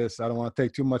finish this. I don't want to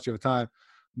take too much of your time,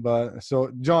 but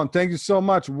so John, thank you so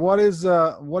much. What is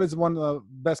one of the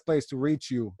best place to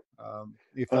reach you?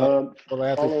 Follow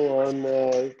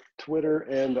on Twitter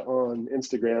and on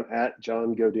Instagram at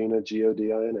John Godina,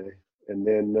 Godina, and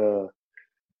then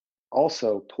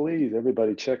also, please,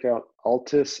 everybody, check out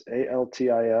Altis,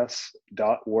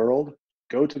 ALTIS.world.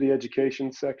 Go to the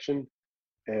education section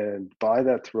and buy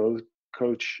that throw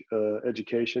coach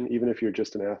education, even if you're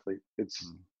just an athlete. It's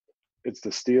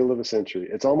the steal of a century.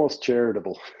 It's almost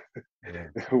charitable,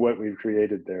 what we've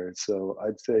created there. So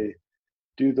I'd say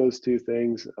do those two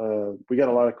things. We got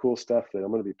a lot of cool stuff that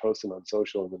I'm going to be posting on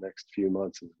social in the next few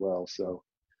months as well. So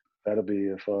that'll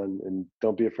be fun. And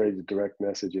don't be afraid to direct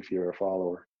message if you're a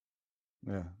follower.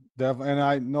 Yeah, definitely. And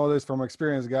I know this from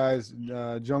experience, guys.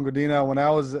 John Godina, when I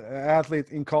was an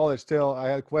athlete in college still, I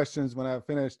had questions when I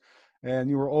finished, and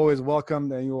you were always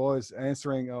welcomed and you were always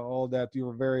answering all that. You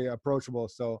were very approachable.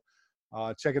 So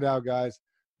check it out, guys.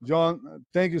 John,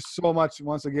 thank you so much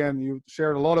once again. You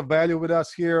shared a lot of value with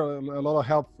us here, a lot of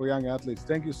help for young athletes.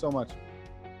 Thank you so much.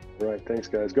 All right. Thanks,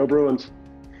 guys. Go Bruins.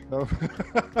 There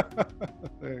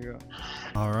you go.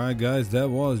 All right, guys, that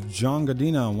was John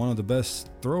Godina, one of the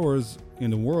best throwers in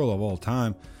the world of all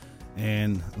time,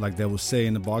 and like they would say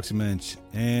in the boxing match,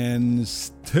 and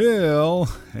still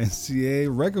NCAA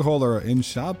record holder in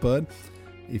shot put.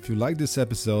 If you like this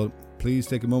episode, please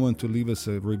take a moment to leave us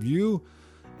a review,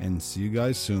 and see you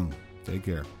guys soon. Take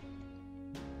care.